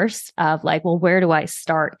at first of like, well, where do I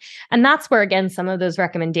start? And that's where, again, some of those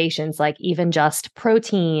recommendations, like even just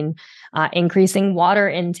protein, increasing water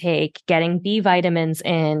intake, getting B vitamins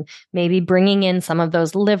in, maybe bringing in some of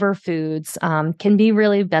those liver foods can be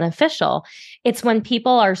really beneficial. It's when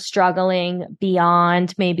people are struggling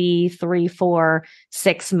beyond maybe 3, 4,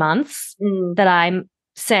 6 months that I'm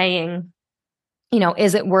saying,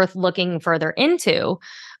 is it worth looking further into?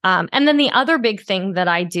 And then the other big thing that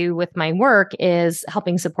I do with my work is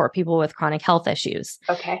helping support people with chronic health issues.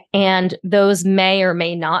 Okay. And those may or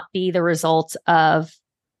may not be the result of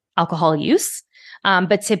alcohol use,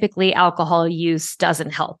 but typically alcohol use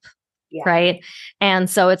doesn't help, right? And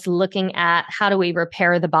so it's looking at how do we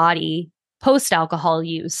repair the body post-alcohol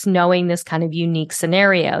use, knowing this kind of unique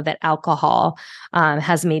scenario that alcohol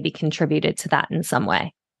has maybe contributed to that in some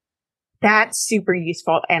way. That's super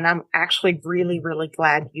useful. And I'm actually really, really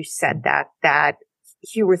glad you said that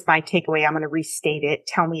here was my takeaway. I'm going to restate it.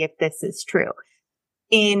 Tell me if this is true.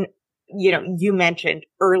 In you mentioned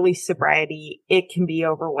early sobriety. It can be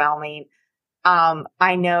overwhelming.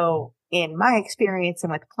 I know in my experience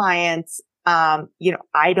and with clients,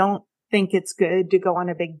 I don't think it's good to go on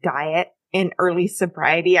a big diet in early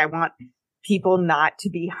sobriety. I want people not to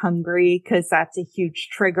be hungry because that's a huge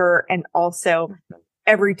trigger. And also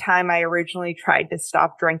every time I originally tried to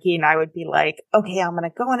stop drinking, I would be like, okay, I'm going to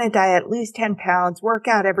go on a diet, lose 10 pounds, work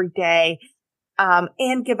out every day,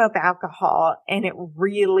 and give up alcohol. And it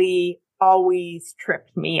really always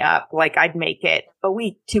tripped me up. Like I'd make it a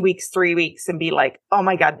week, 2 weeks, 3 weeks and be like, oh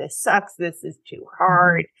my God, this sucks. This is too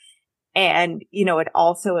hard. And, it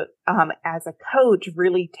also, as a coach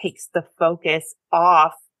really takes the focus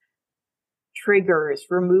off triggers,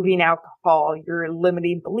 removing alcohol, your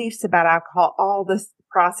limiting beliefs about alcohol, all the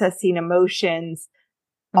processing emotions,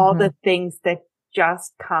 all the things that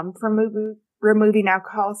just come from removing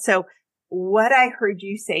alcohol. So what I heard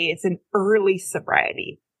you say is an early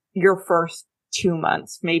sobriety, your first 2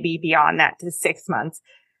 months, maybe beyond that to 6 months.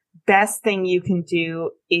 Best thing you can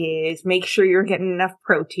do is make sure you're getting enough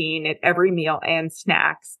protein at every meal and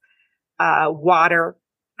snacks, water,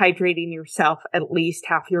 hydrating yourself at least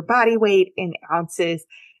half your body weight in ounces,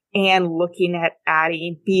 and looking at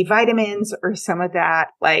adding B vitamins or some of that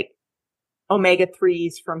like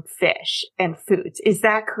omega-3s from fish and foods. Is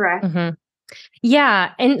that correct?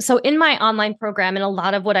 Yeah. And so in my online program and a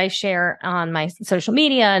lot of what I share on my social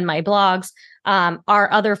media and my blogs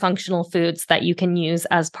are other functional foods that you can use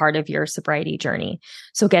as part of your sobriety journey.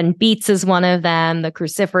 So again, beets is one of them. The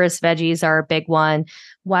cruciferous veggies are a big one.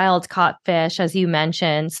 Wild caught fish, as you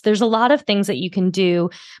mentioned. So there's a lot of things that you can do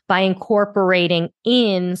by incorporating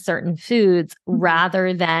in certain foods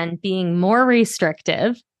rather than being more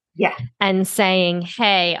restrictive. Yeah. And saying,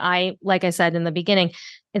 hey, like I said in the beginning,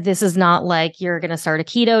 this is not like you're going to start a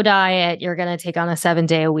keto diet. You're going to take on a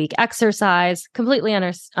 7-day-a-week exercise, completely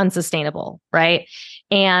unsustainable, right?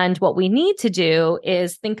 And what we need to do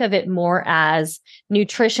is think of it more as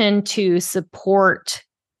nutrition to support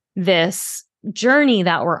this journey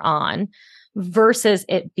that we're on versus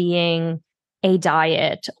it being a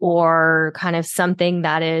diet or kind of something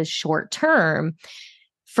that is short term.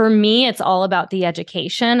 For me, it's all about the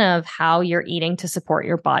education of how you're eating to support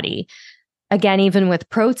your body. Again, even with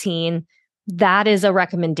protein, that is a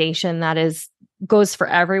recommendation that goes for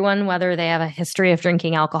everyone, whether they have a history of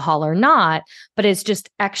drinking alcohol or not, but it's just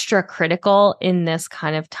extra critical in this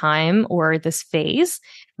kind of time or this phase.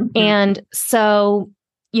 And so,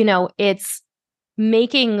 it's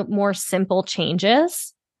making more simple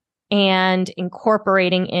changes and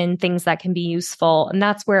incorporating in things that can be useful. And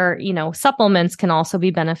that's where, supplements can also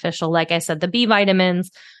be beneficial. Like I said, the B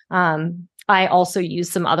vitamins, I also use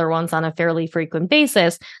some other ones on a fairly frequent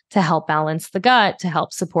basis to help balance the gut, to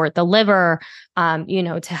help support the liver,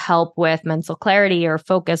 to help with mental clarity or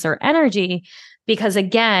focus or energy. Because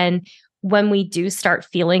again, when we do start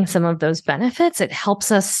feeling some of those benefits, it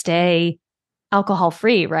helps us stay alcohol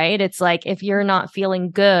free, right? It's like if you're not feeling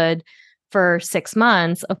good for 6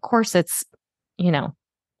 months, of course it's,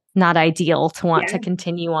 not ideal to want to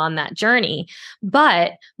continue on that journey.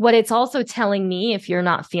 But what it's also telling me, if you're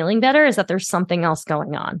not feeling better, is that there's something else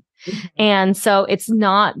going on. And so it's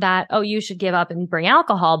not that, oh, you should give up and bring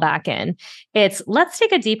alcohol back in. It's let's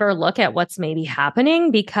take a deeper look at what's maybe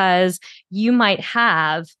happening, because you might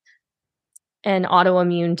have an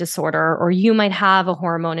autoimmune disorder, or you might have a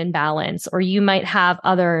hormone imbalance, or you might have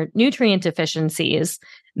other nutrient deficiencies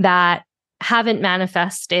that haven't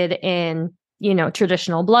manifested in,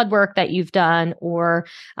 traditional blood work that you've done, or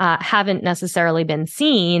haven't necessarily been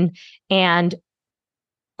seen, and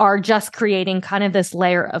are just creating kind of this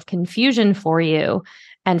layer of confusion for you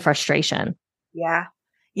and frustration. Yeah.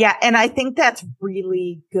 Yeah. And I think that's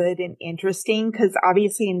really good and interesting, because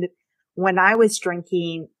obviously when I was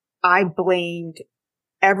drinking, I blamed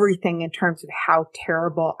everything in terms of how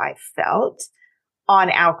terrible I felt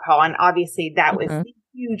on alcohol. And obviously that was a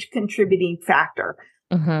huge contributing factor.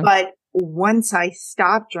 But once I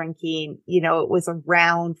stopped drinking, it was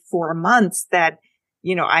around 4 months that,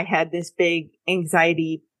 I had this big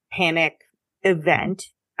anxiety panic event,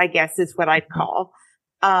 I guess is what I'd call.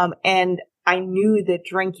 And I knew that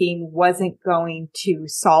drinking wasn't going to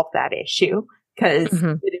solve that issue, because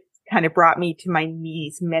it kind of brought me to my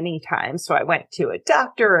knees many times. So I went to a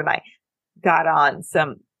doctor and I got on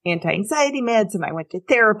some anti-anxiety meds and I went to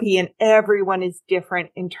therapy, and everyone is different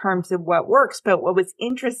in terms of what works. But what was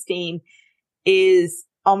interesting is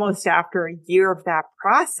almost after a year of that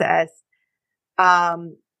process,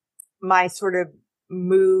 my sort of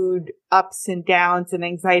mood ups and downs and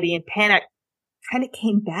anxiety and panic kind of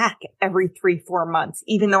came back every 3-4 months,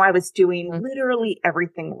 even though I was doing literally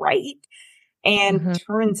everything right. And Mhm.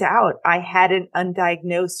 turns out I had an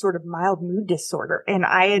undiagnosed sort of mild mood disorder. And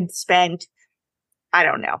I had spent, I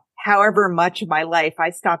don't know, however much of my life,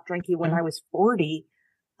 I stopped drinking when I was 40,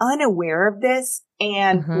 unaware of this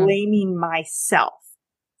and Mhm. blaming myself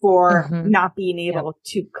for Mhm. not being Yep. able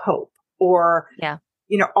to cope or, Yeah.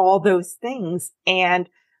 all those things. And,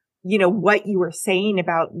 what you were saying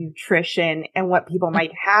about nutrition and what people Mm.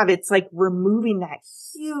 might have, it's like removing that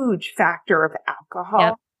huge factor of Yep.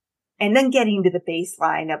 alcohol and then getting to the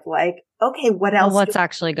baseline of like, okay, what Well, else do what's I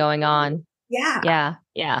actually need going to do? on? Yeah. Yeah.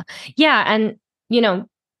 Yeah. Yeah. And, you know,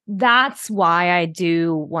 that's why I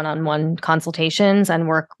do one-on-one consultations and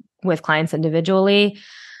work with clients individually.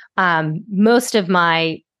 Most of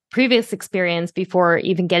my previous experience before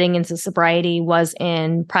even getting into sobriety was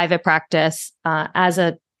in private practice as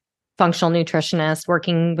a functional nutritionist,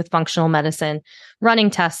 working with functional medicine, running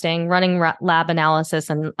testing, running lab analysis,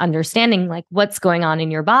 and understanding like what's going on in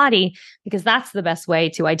your body, because that's the best way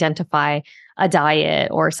to identify a diet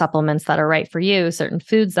or supplements that are right for you, certain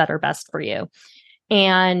foods that are best for you.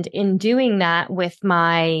 And in doing that with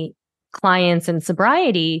my clients in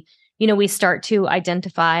sobriety, we start to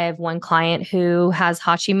identify. I have one client who has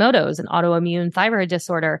Hashimoto's, an autoimmune thyroid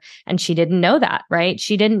disorder, and she didn't know that, right?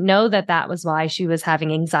 She didn't know that that was why she was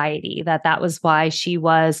having anxiety, that was why she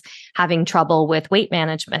was having trouble with weight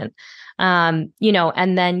management. And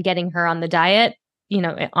then getting her on the diet,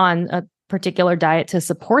 on a particular diet to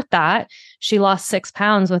support that. She lost 6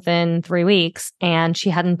 pounds within 3 weeks, and she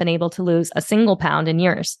hadn't been able to lose a single pound in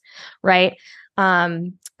years, right?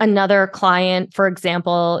 Another client, for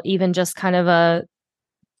example, even just kind of a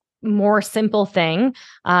more simple thing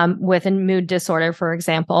with a mood disorder, for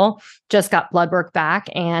example, just got blood work back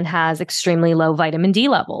and has extremely low vitamin D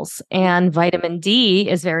levels. And vitamin D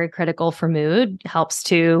is very critical for mood, helps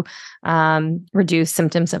to reduce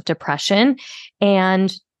symptoms of depression.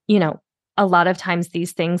 And, a lot of times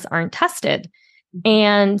these things aren't tested.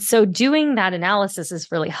 And so doing that analysis is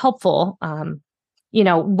really helpful.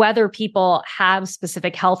 Whether people have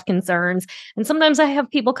specific health concerns. And sometimes I have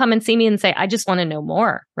people come and see me and say, I just want to know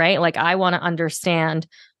more, right? Like I want to understand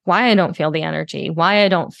why I don't feel the energy, why I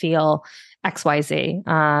don't feel XYZ.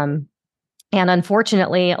 And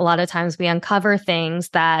unfortunately, a lot of times we uncover things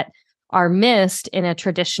that are missed in a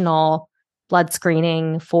traditional blood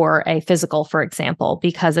screening for a physical, for example,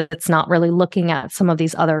 because it's not really looking at some of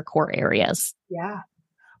these other core areas. Yeah.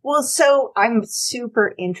 Well, so I'm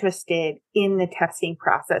super interested in the testing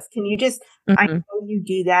process. Can you I Mm-hmm. know you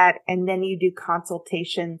do that and then you do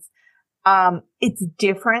consultations. It's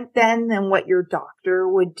different than what your doctor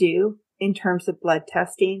would do in terms of blood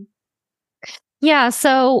testing. Yeah.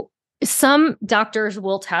 So some doctors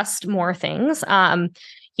will test more things.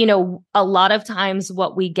 A lot of times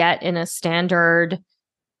what we get in a standard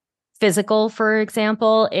physical, for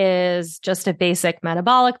example, is just a basic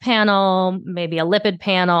metabolic panel, maybe a lipid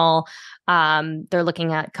panel. They're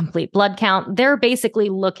looking at complete blood count. They're basically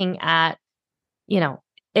looking at,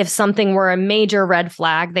 if something were a major red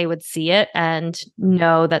flag, they would see it and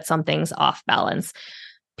know that something's off balance.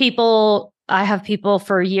 I have people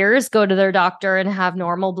for years go to their doctor and have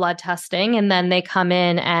normal blood testing, and then they come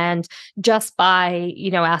in and just by,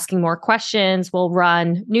 asking more questions, we'll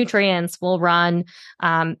run nutrients, we'll run,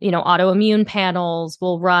 autoimmune panels,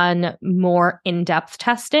 we'll run more in-depth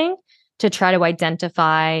testing to try to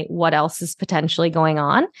identify what else is potentially going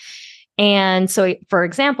on. And so, for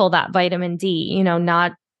example, that vitamin D,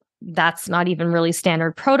 that's not even really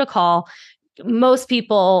standard protocol. Most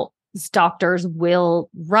people's doctors will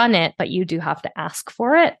run it, but you do have to ask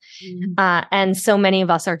for it. And so many of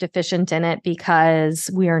us are deficient in it because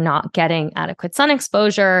we are not getting adequate sun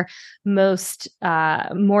exposure.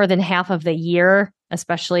 More than half of the year,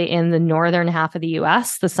 especially in the northern half of the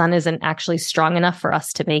US, the sun isn't actually strong enough for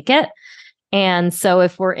us to make it. And so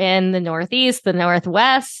if we're in the Northeast, the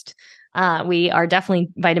Northwest, we are definitely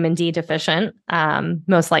vitamin D deficient,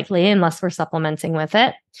 most likely, unless we're supplementing with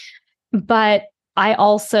it. But I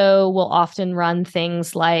also will often run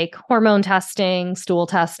things like hormone testing, stool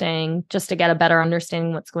testing, just to get a better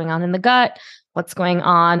understanding what's going on in the gut, what's going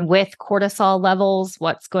on with cortisol levels,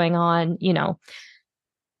 what's going on,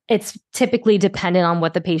 It's typically dependent on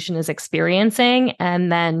what the patient is experiencing,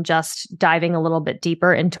 and then just diving a little bit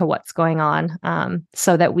deeper into what's going on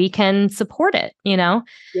so that we can support it, Yeah.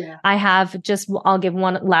 I'll give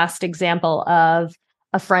one last example of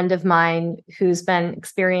a friend of mine who's been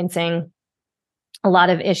experiencing a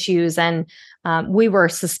lot of issues, and we were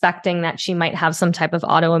suspecting that she might have some type of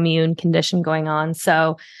autoimmune condition going on.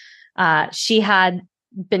 So she had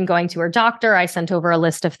been going to her doctor. I sent over a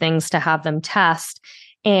list of things to have them test.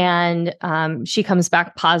 and she comes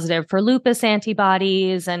back positive for lupus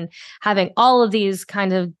antibodies and having all of these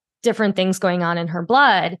kind of different things going on in her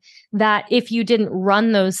blood, that if you didn't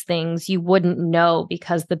run those things, you wouldn't know,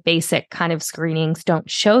 because the basic kind of screenings don't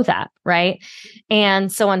show that, right?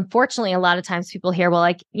 And so unfortunately, a lot of times people hear, well,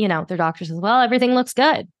 like, their doctor says, well, everything looks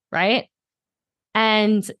good, right?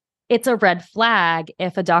 And it's a red flag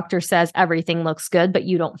if a doctor says everything looks good, but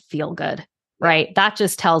you don't feel good, right? That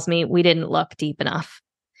just tells me we didn't look deep enough.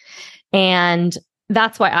 And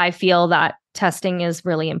that's why I feel that testing is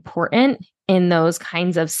really important in those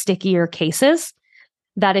kinds of stickier cases,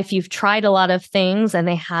 that if you've tried a lot of things and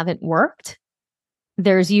they haven't worked,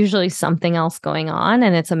 there's usually something else going on,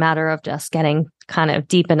 and it's a matter of just getting kind of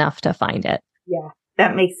deep enough to find it. Yeah,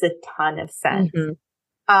 that makes a ton of sense.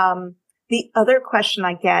 The other question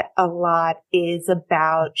I get a lot is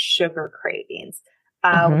about sugar cravings.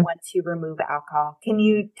 Once you remove alcohol, can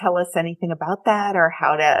you tell us anything about that, or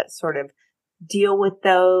how to sort of deal with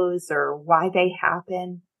those, or why they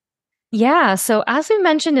happen? Yeah. So as we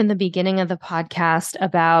mentioned in the beginning of the podcast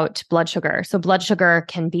about blood sugar, so blood sugar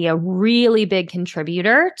can be a really big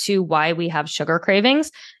contributor to why we have sugar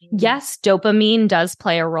cravings. Yes, dopamine does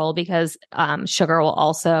play a role, because sugar will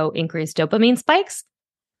also increase dopamine spikes.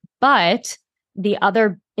 But the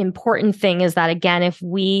other important thing is that, again, if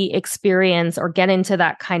we experience or get into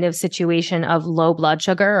that kind of situation of low blood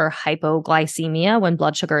sugar or hypoglycemia, when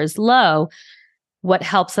blood sugar is low, what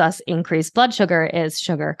helps us increase blood sugar is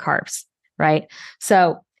sugar carbs, right?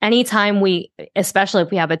 So anytime especially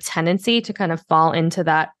if we have a tendency to kind of fall into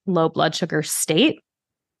that low blood sugar state,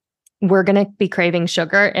 we're going to be craving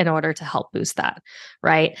sugar in order to help boost that,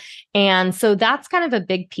 right? And so that's kind of a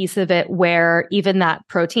big piece of it, where even that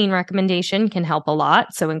protein recommendation can help a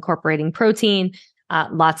lot. So incorporating protein,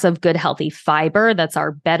 lots of good healthy fiber, that's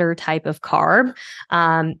our better type of carb,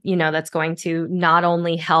 that's going to not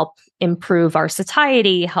only help improve our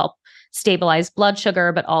satiety, help stabilize blood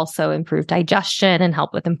sugar, but also improve digestion and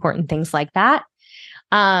help with important things like that.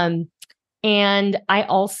 And I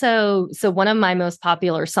also, so one of my most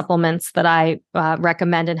popular supplements that I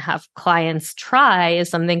recommend and have clients try is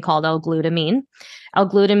something called L-glutamine.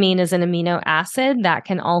 L-glutamine is an amino acid that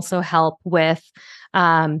can also help with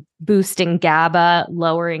boosting GABA,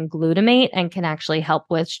 lowering glutamate, and can actually help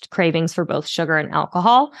with cravings for both sugar and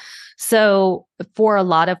alcohol. So for a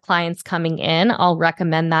lot of clients coming in, I'll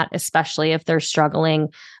recommend that, especially if they're struggling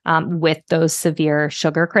with those severe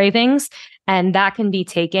sugar cravings. And that can be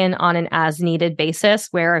taken on an as needed basis,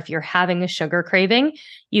 where if you're having a sugar craving,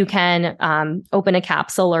 you can open a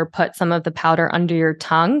capsule or put some of the powder under your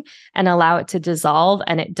tongue and allow it to dissolve.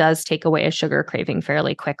 And it does take away a sugar craving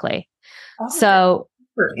fairly quickly. Oh, so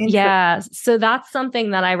that's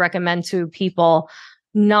something that I recommend to people,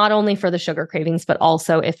 not only for the sugar cravings, but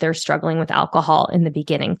also if they're struggling with alcohol in the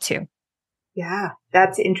beginning too. Yeah,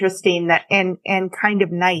 that's interesting, that and kind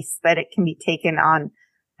of nice that it can be taken on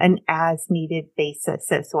an as needed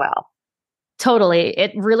basis as well. Totally.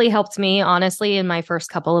 It really helped me, honestly, in my first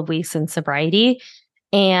couple of weeks in sobriety.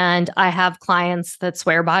 And I have clients that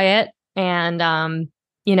swear by it. And,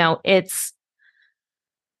 it's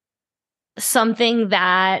something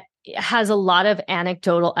that has a lot of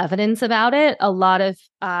anecdotal evidence about it. A lot of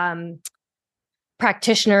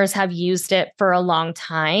practitioners have used it for a long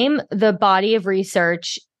time. The body of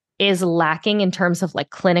research is lacking in terms of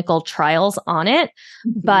like clinical trials on it,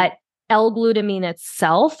 but L-glutamine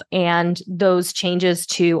itself and those changes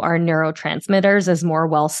to our neurotransmitters is more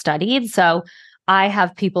well studied. So I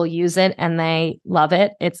have people use it and they love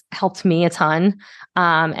it. It's helped me a ton.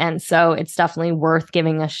 And so it's definitely worth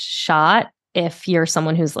giving a shot if you're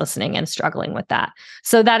someone who's listening and struggling with that.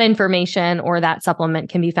 So that information or that supplement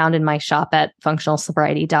can be found in my shop at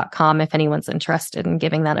functionalsobriety.com if anyone's interested in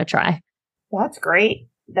giving that a try. That's great.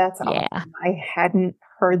 That's awesome. Yeah. I hadn't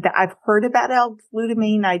heard that. I've heard about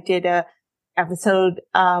L-glutamine. I did a episode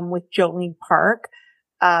with Jolene Park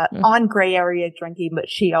on gray area drinking, but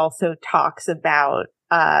she also talks about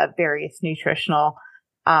various nutritional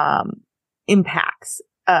impacts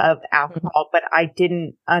of alcohol, but I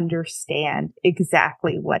didn't understand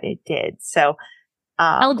exactly what it did. So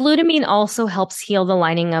L-glutamine also helps heal the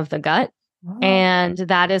lining of the gut. And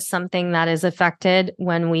that is something that is affected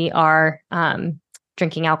when we are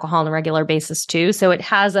drinking alcohol on a regular basis too. So it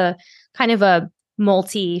has a kind of a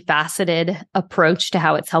multifaceted approach to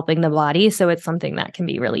how it's helping the body. So it's something that can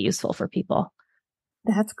be really useful for people.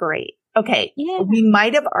 That's great. Okay. Yeah. We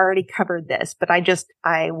might have already covered this, but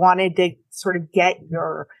I wanted to sort of get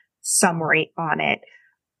your summary on it.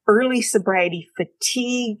 Early sobriety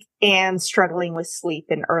fatigue and struggling with sleep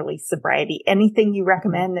in early sobriety. Anything you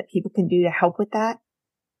recommend that people can do to help with that?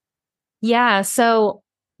 Yeah. So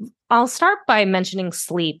I'll start by mentioning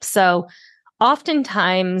sleep. So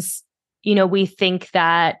oftentimes, we think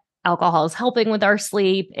that alcohol is helping with our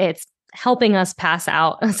sleep. It's helping us pass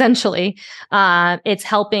out, essentially. It's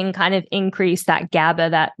helping kind of increase that GABA,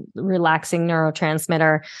 that relaxing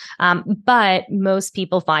neurotransmitter. But most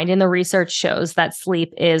people find, and the research shows, that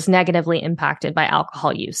sleep is negatively impacted by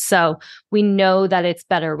alcohol use. So we know that it's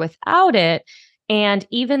better without it. And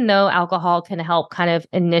even though alcohol can help kind of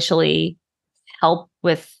initially help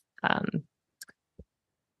with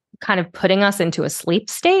kind of putting us into a sleep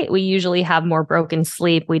state, we usually have more broken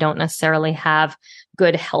sleep. We don't necessarily have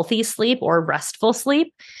good, healthy sleep or restful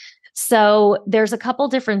sleep. So there's a couple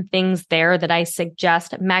different things there that I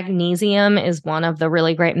suggest. Magnesium is one of the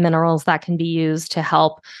really great minerals that can be used to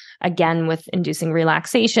help, again, with inducing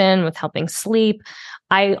relaxation, with helping sleep.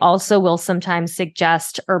 I also will sometimes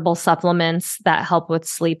suggest herbal supplements that help with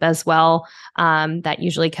sleep as well, that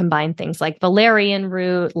usually combine things like valerian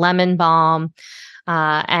root, lemon balm,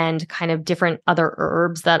 and kind of different other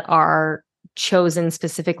herbs that are chosen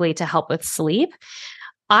specifically to help with sleep.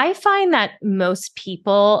 I find that most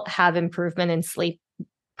people have improvement in sleep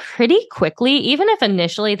pretty quickly. Even if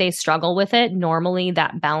initially they struggle with it, normally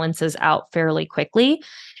that balances out fairly quickly.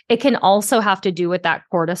 It can also have to do with that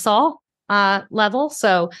cortisol level.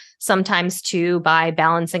 So sometimes too, by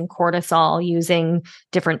balancing cortisol using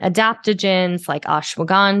different adaptogens like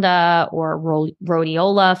ashwagandha or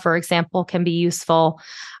rhodiola, for example, can be useful.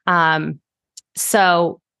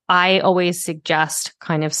 So I always suggest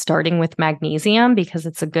kind of starting with magnesium because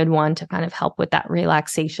it's a good one to kind of help with that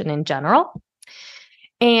relaxation in general.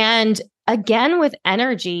 And again, with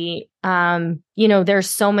energy, there's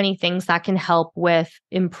so many things that can help with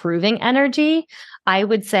improving energy. I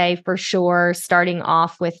would say for sure, starting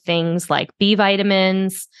off with things like B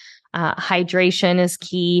vitamins, hydration is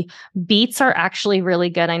key. Beets are actually really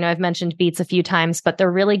good. I know I've mentioned beets a few times, but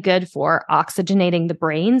they're really good for oxygenating the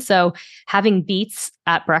brain. So having beets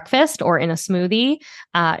at breakfast or in a smoothie,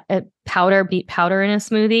 beet powder in a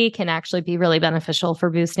smoothie can actually be really beneficial for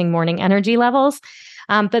boosting morning energy levels.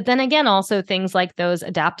 But then again, also things like those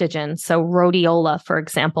adaptogens. So rhodiola, for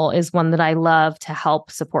example, is one that I love to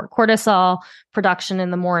help support cortisol production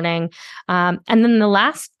in the morning. And then the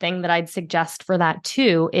last thing that I'd suggest for that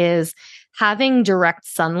too is having direct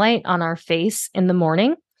sunlight on our face in the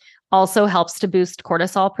morning also helps to boost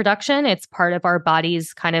cortisol production. It's part of our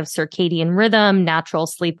body's kind of circadian rhythm, natural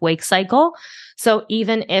sleep-wake cycle. So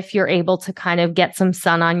even if you're able to kind of get some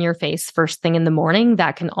sun on your face first thing in the morning,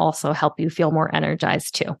 that can also help you feel more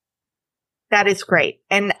energized too. That is great.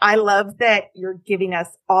 And I love that you're giving us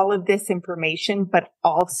all of this information, but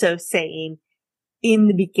also saying in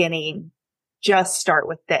the beginning, just start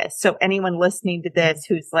with this. So anyone listening to this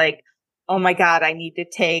who's like, oh my God, I need to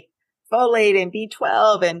take folate and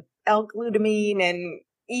B12 and L-glutamine and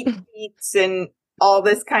eat beets and all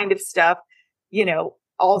this kind of stuff,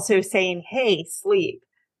 also saying, hey, sleep,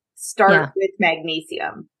 start with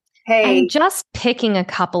magnesium. Hey. And just picking a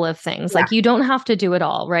couple of things, like you don't have to do it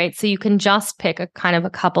all, right? So you can just pick a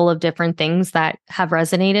couple of different things that have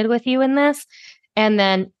resonated with you in this. And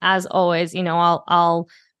then as always, I'll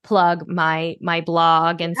plug my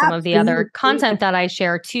blog and some of the other content that I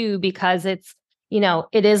share too, because it's,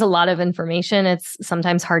 it is a lot of information. It's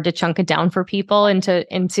sometimes hard to chunk it down for people into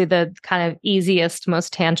the kind of easiest,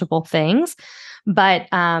 most tangible things. But,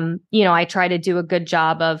 I try to do a good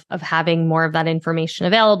job of having more of that information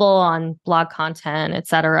available on blog content, et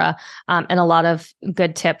cetera. And a lot of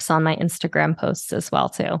good tips on my Instagram posts as well,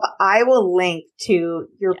 too. I will link to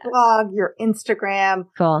your blog, your Instagram,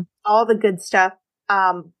 cool, all the good stuff.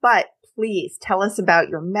 But please tell us about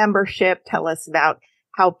your membership. Tell us about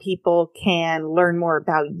how people can learn more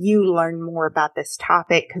about you, learn more about this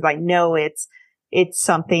topic, because I know it's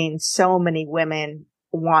something so many women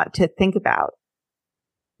want to think about.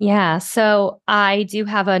 Yeah. So I do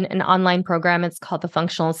have an online program. It's called the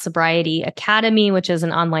Functional Sobriety Academy, which is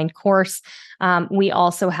an online course. We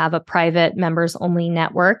also have a private members only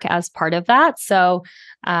network as part of that. So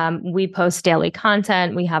we post daily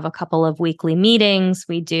content. We have a couple of weekly meetings.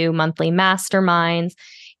 We do monthly masterminds.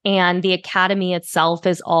 And the academy itself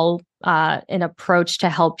is all an approach to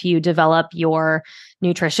help you develop your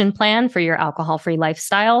nutrition plan for your alcohol-free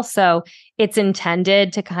lifestyle. So it's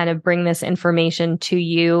intended to kind of bring this information to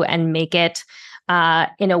you and make it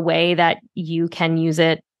in a way that you can use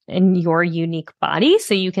it in your unique body.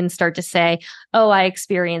 So you can start to say, oh, I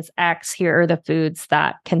experience X. Here are the foods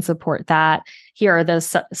that can support that. Here are the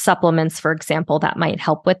supplements, for example, that might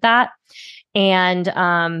help with that.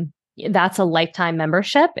 And that's a lifetime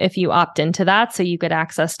membership if you opt into that. So you get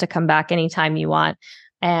access to come back anytime you want.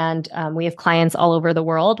 And we have clients all over the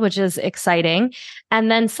world, which is exciting.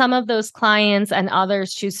 And then some of those clients and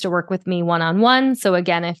others choose to work with me one-on-one. So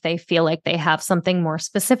again, if they feel like they have something more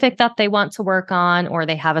specific that they want to work on, or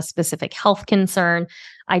they have a specific health concern,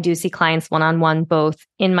 I do see clients one-on-one, both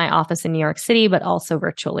in my office in New York City, but also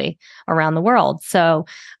virtually around the world. So,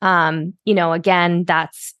 again,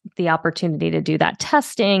 that's the opportunity to do that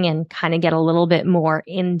testing and kind of get a little bit more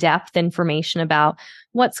in-depth information about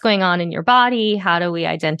what's going on in your body. How do we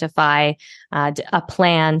identify a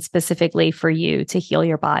plan specifically for you to heal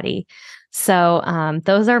your body? So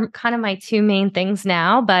those are kind of my two main things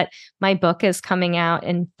now, but my book is coming out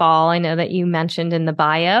in fall. I know that you mentioned in the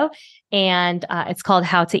bio, and it's called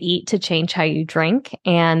How to Eat to Change How You Drink.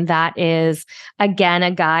 And that is, again,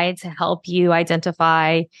 a guide to help you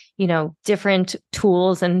identify, different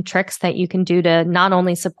tools and tricks that you can do to not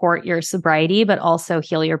only support your sobriety, but also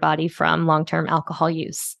heal your body from long-term alcohol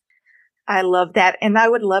use. I love that. And I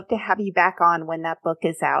would love to have you back on when that book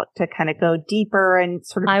is out to kind of go deeper and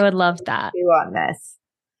sort of. I would love that. On this.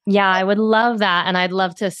 Yeah, I would love that. And I'd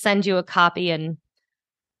love to send you a copy, and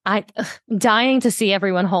I'm dying to see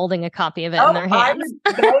everyone holding a copy of it in their hands.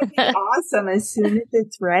 That would be awesome. As soon as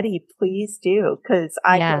it's ready, please do. Because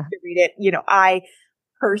I'd love to read it. I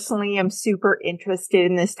personally am super interested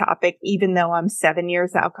in this topic, even though I'm 7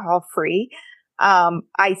 years alcohol free.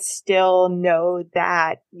 I still know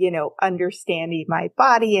that, understanding my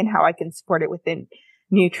body and how I can support it within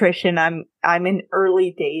nutrition, I'm in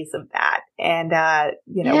early days of that. And,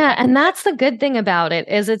 Yeah. And that's the good thing about it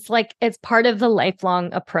is it's part of the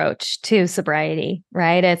lifelong approach to sobriety,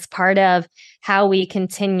 right? It's part of how we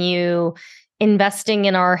continue investing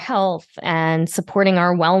in our health and supporting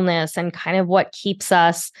our wellness, and kind of what keeps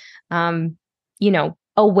us,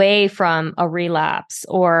 away from a relapse,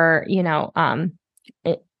 or,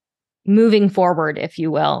 moving forward, if you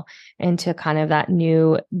will, into kind of that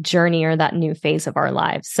new journey or that new phase of our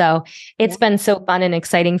lives. So it's been so fun and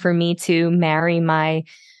exciting for me to marry my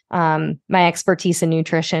expertise in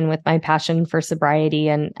nutrition with my passion for sobriety.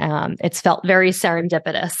 And it's felt very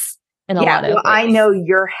serendipitous in a lot of ways. I know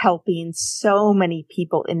you're helping so many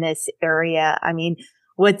people in this area. I mean,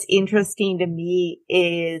 what's interesting to me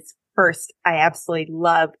is, first, I absolutely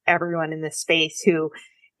love everyone in this space who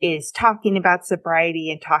is talking about sobriety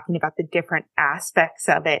and talking about the different aspects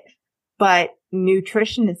of it. But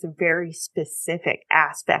nutrition is a very specific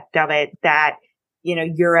aspect of it that,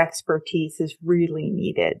 your expertise is really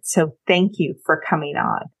needed. So thank you for coming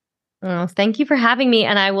on. Oh, thank you for having me.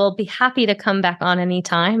 And I will be happy to come back on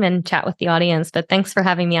anytime and chat with the audience. But thanks for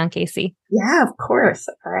having me on, Casey. Yeah, of course.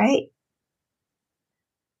 All right.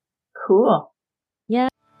 Cool. Yeah.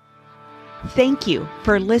 Thank you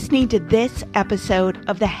for listening to this episode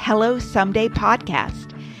of the Hello Someday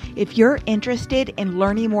podcast. If you're interested in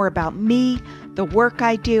learning more about me, the work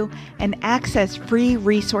I do, and access free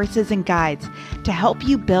resources and guides to help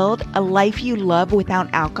you build a life you love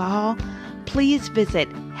without alcohol, please visit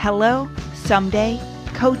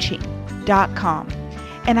hellosomedaycoaching.com.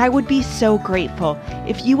 And I would be so grateful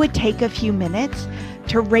if you would take a few minutes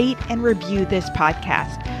to rate and review this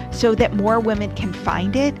podcast so that more women can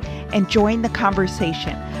find it and join the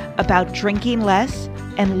conversation about drinking less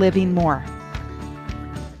and living more.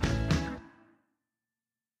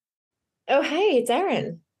 Oh, hey, it's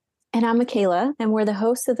Erin. And I'm Michaela, and we're the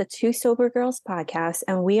hosts of the Two Sober Girls podcast,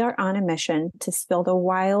 and we are on a mission to spill the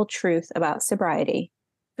wild truth about sobriety.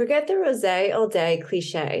 Forget the rosé all day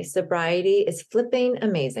cliche. Sobriety is flipping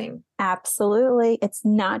amazing. Absolutely. It's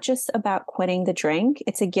not just about quitting the drink.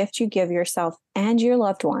 It's a gift you give yourself and your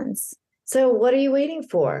loved ones. So what are you waiting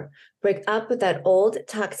for? Break up with that old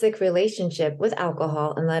toxic relationship with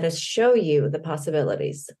alcohol and let us show you the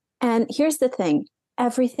possibilities. And here's the thing.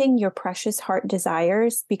 Everything your precious heart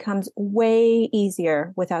desires becomes way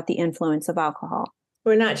easier without the influence of alcohol.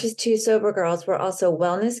 We're not just two sober girls. We're also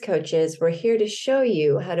wellness coaches. We're here to show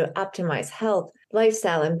you how to optimize health,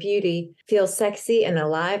 lifestyle, and beauty, feel sexy and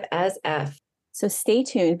alive as F. So stay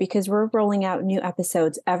tuned because we're rolling out new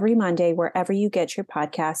episodes every Monday wherever you get your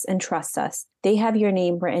podcasts, and trust us, they have your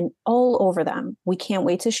name written all over them. We can't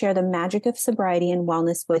wait to share the magic of sobriety and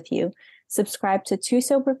wellness with you. Subscribe to Two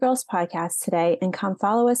Sober Girls podcast today and come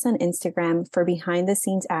follow us on Instagram for behind the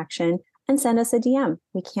scenes action and send us a DM.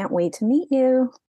 We can't wait to meet you.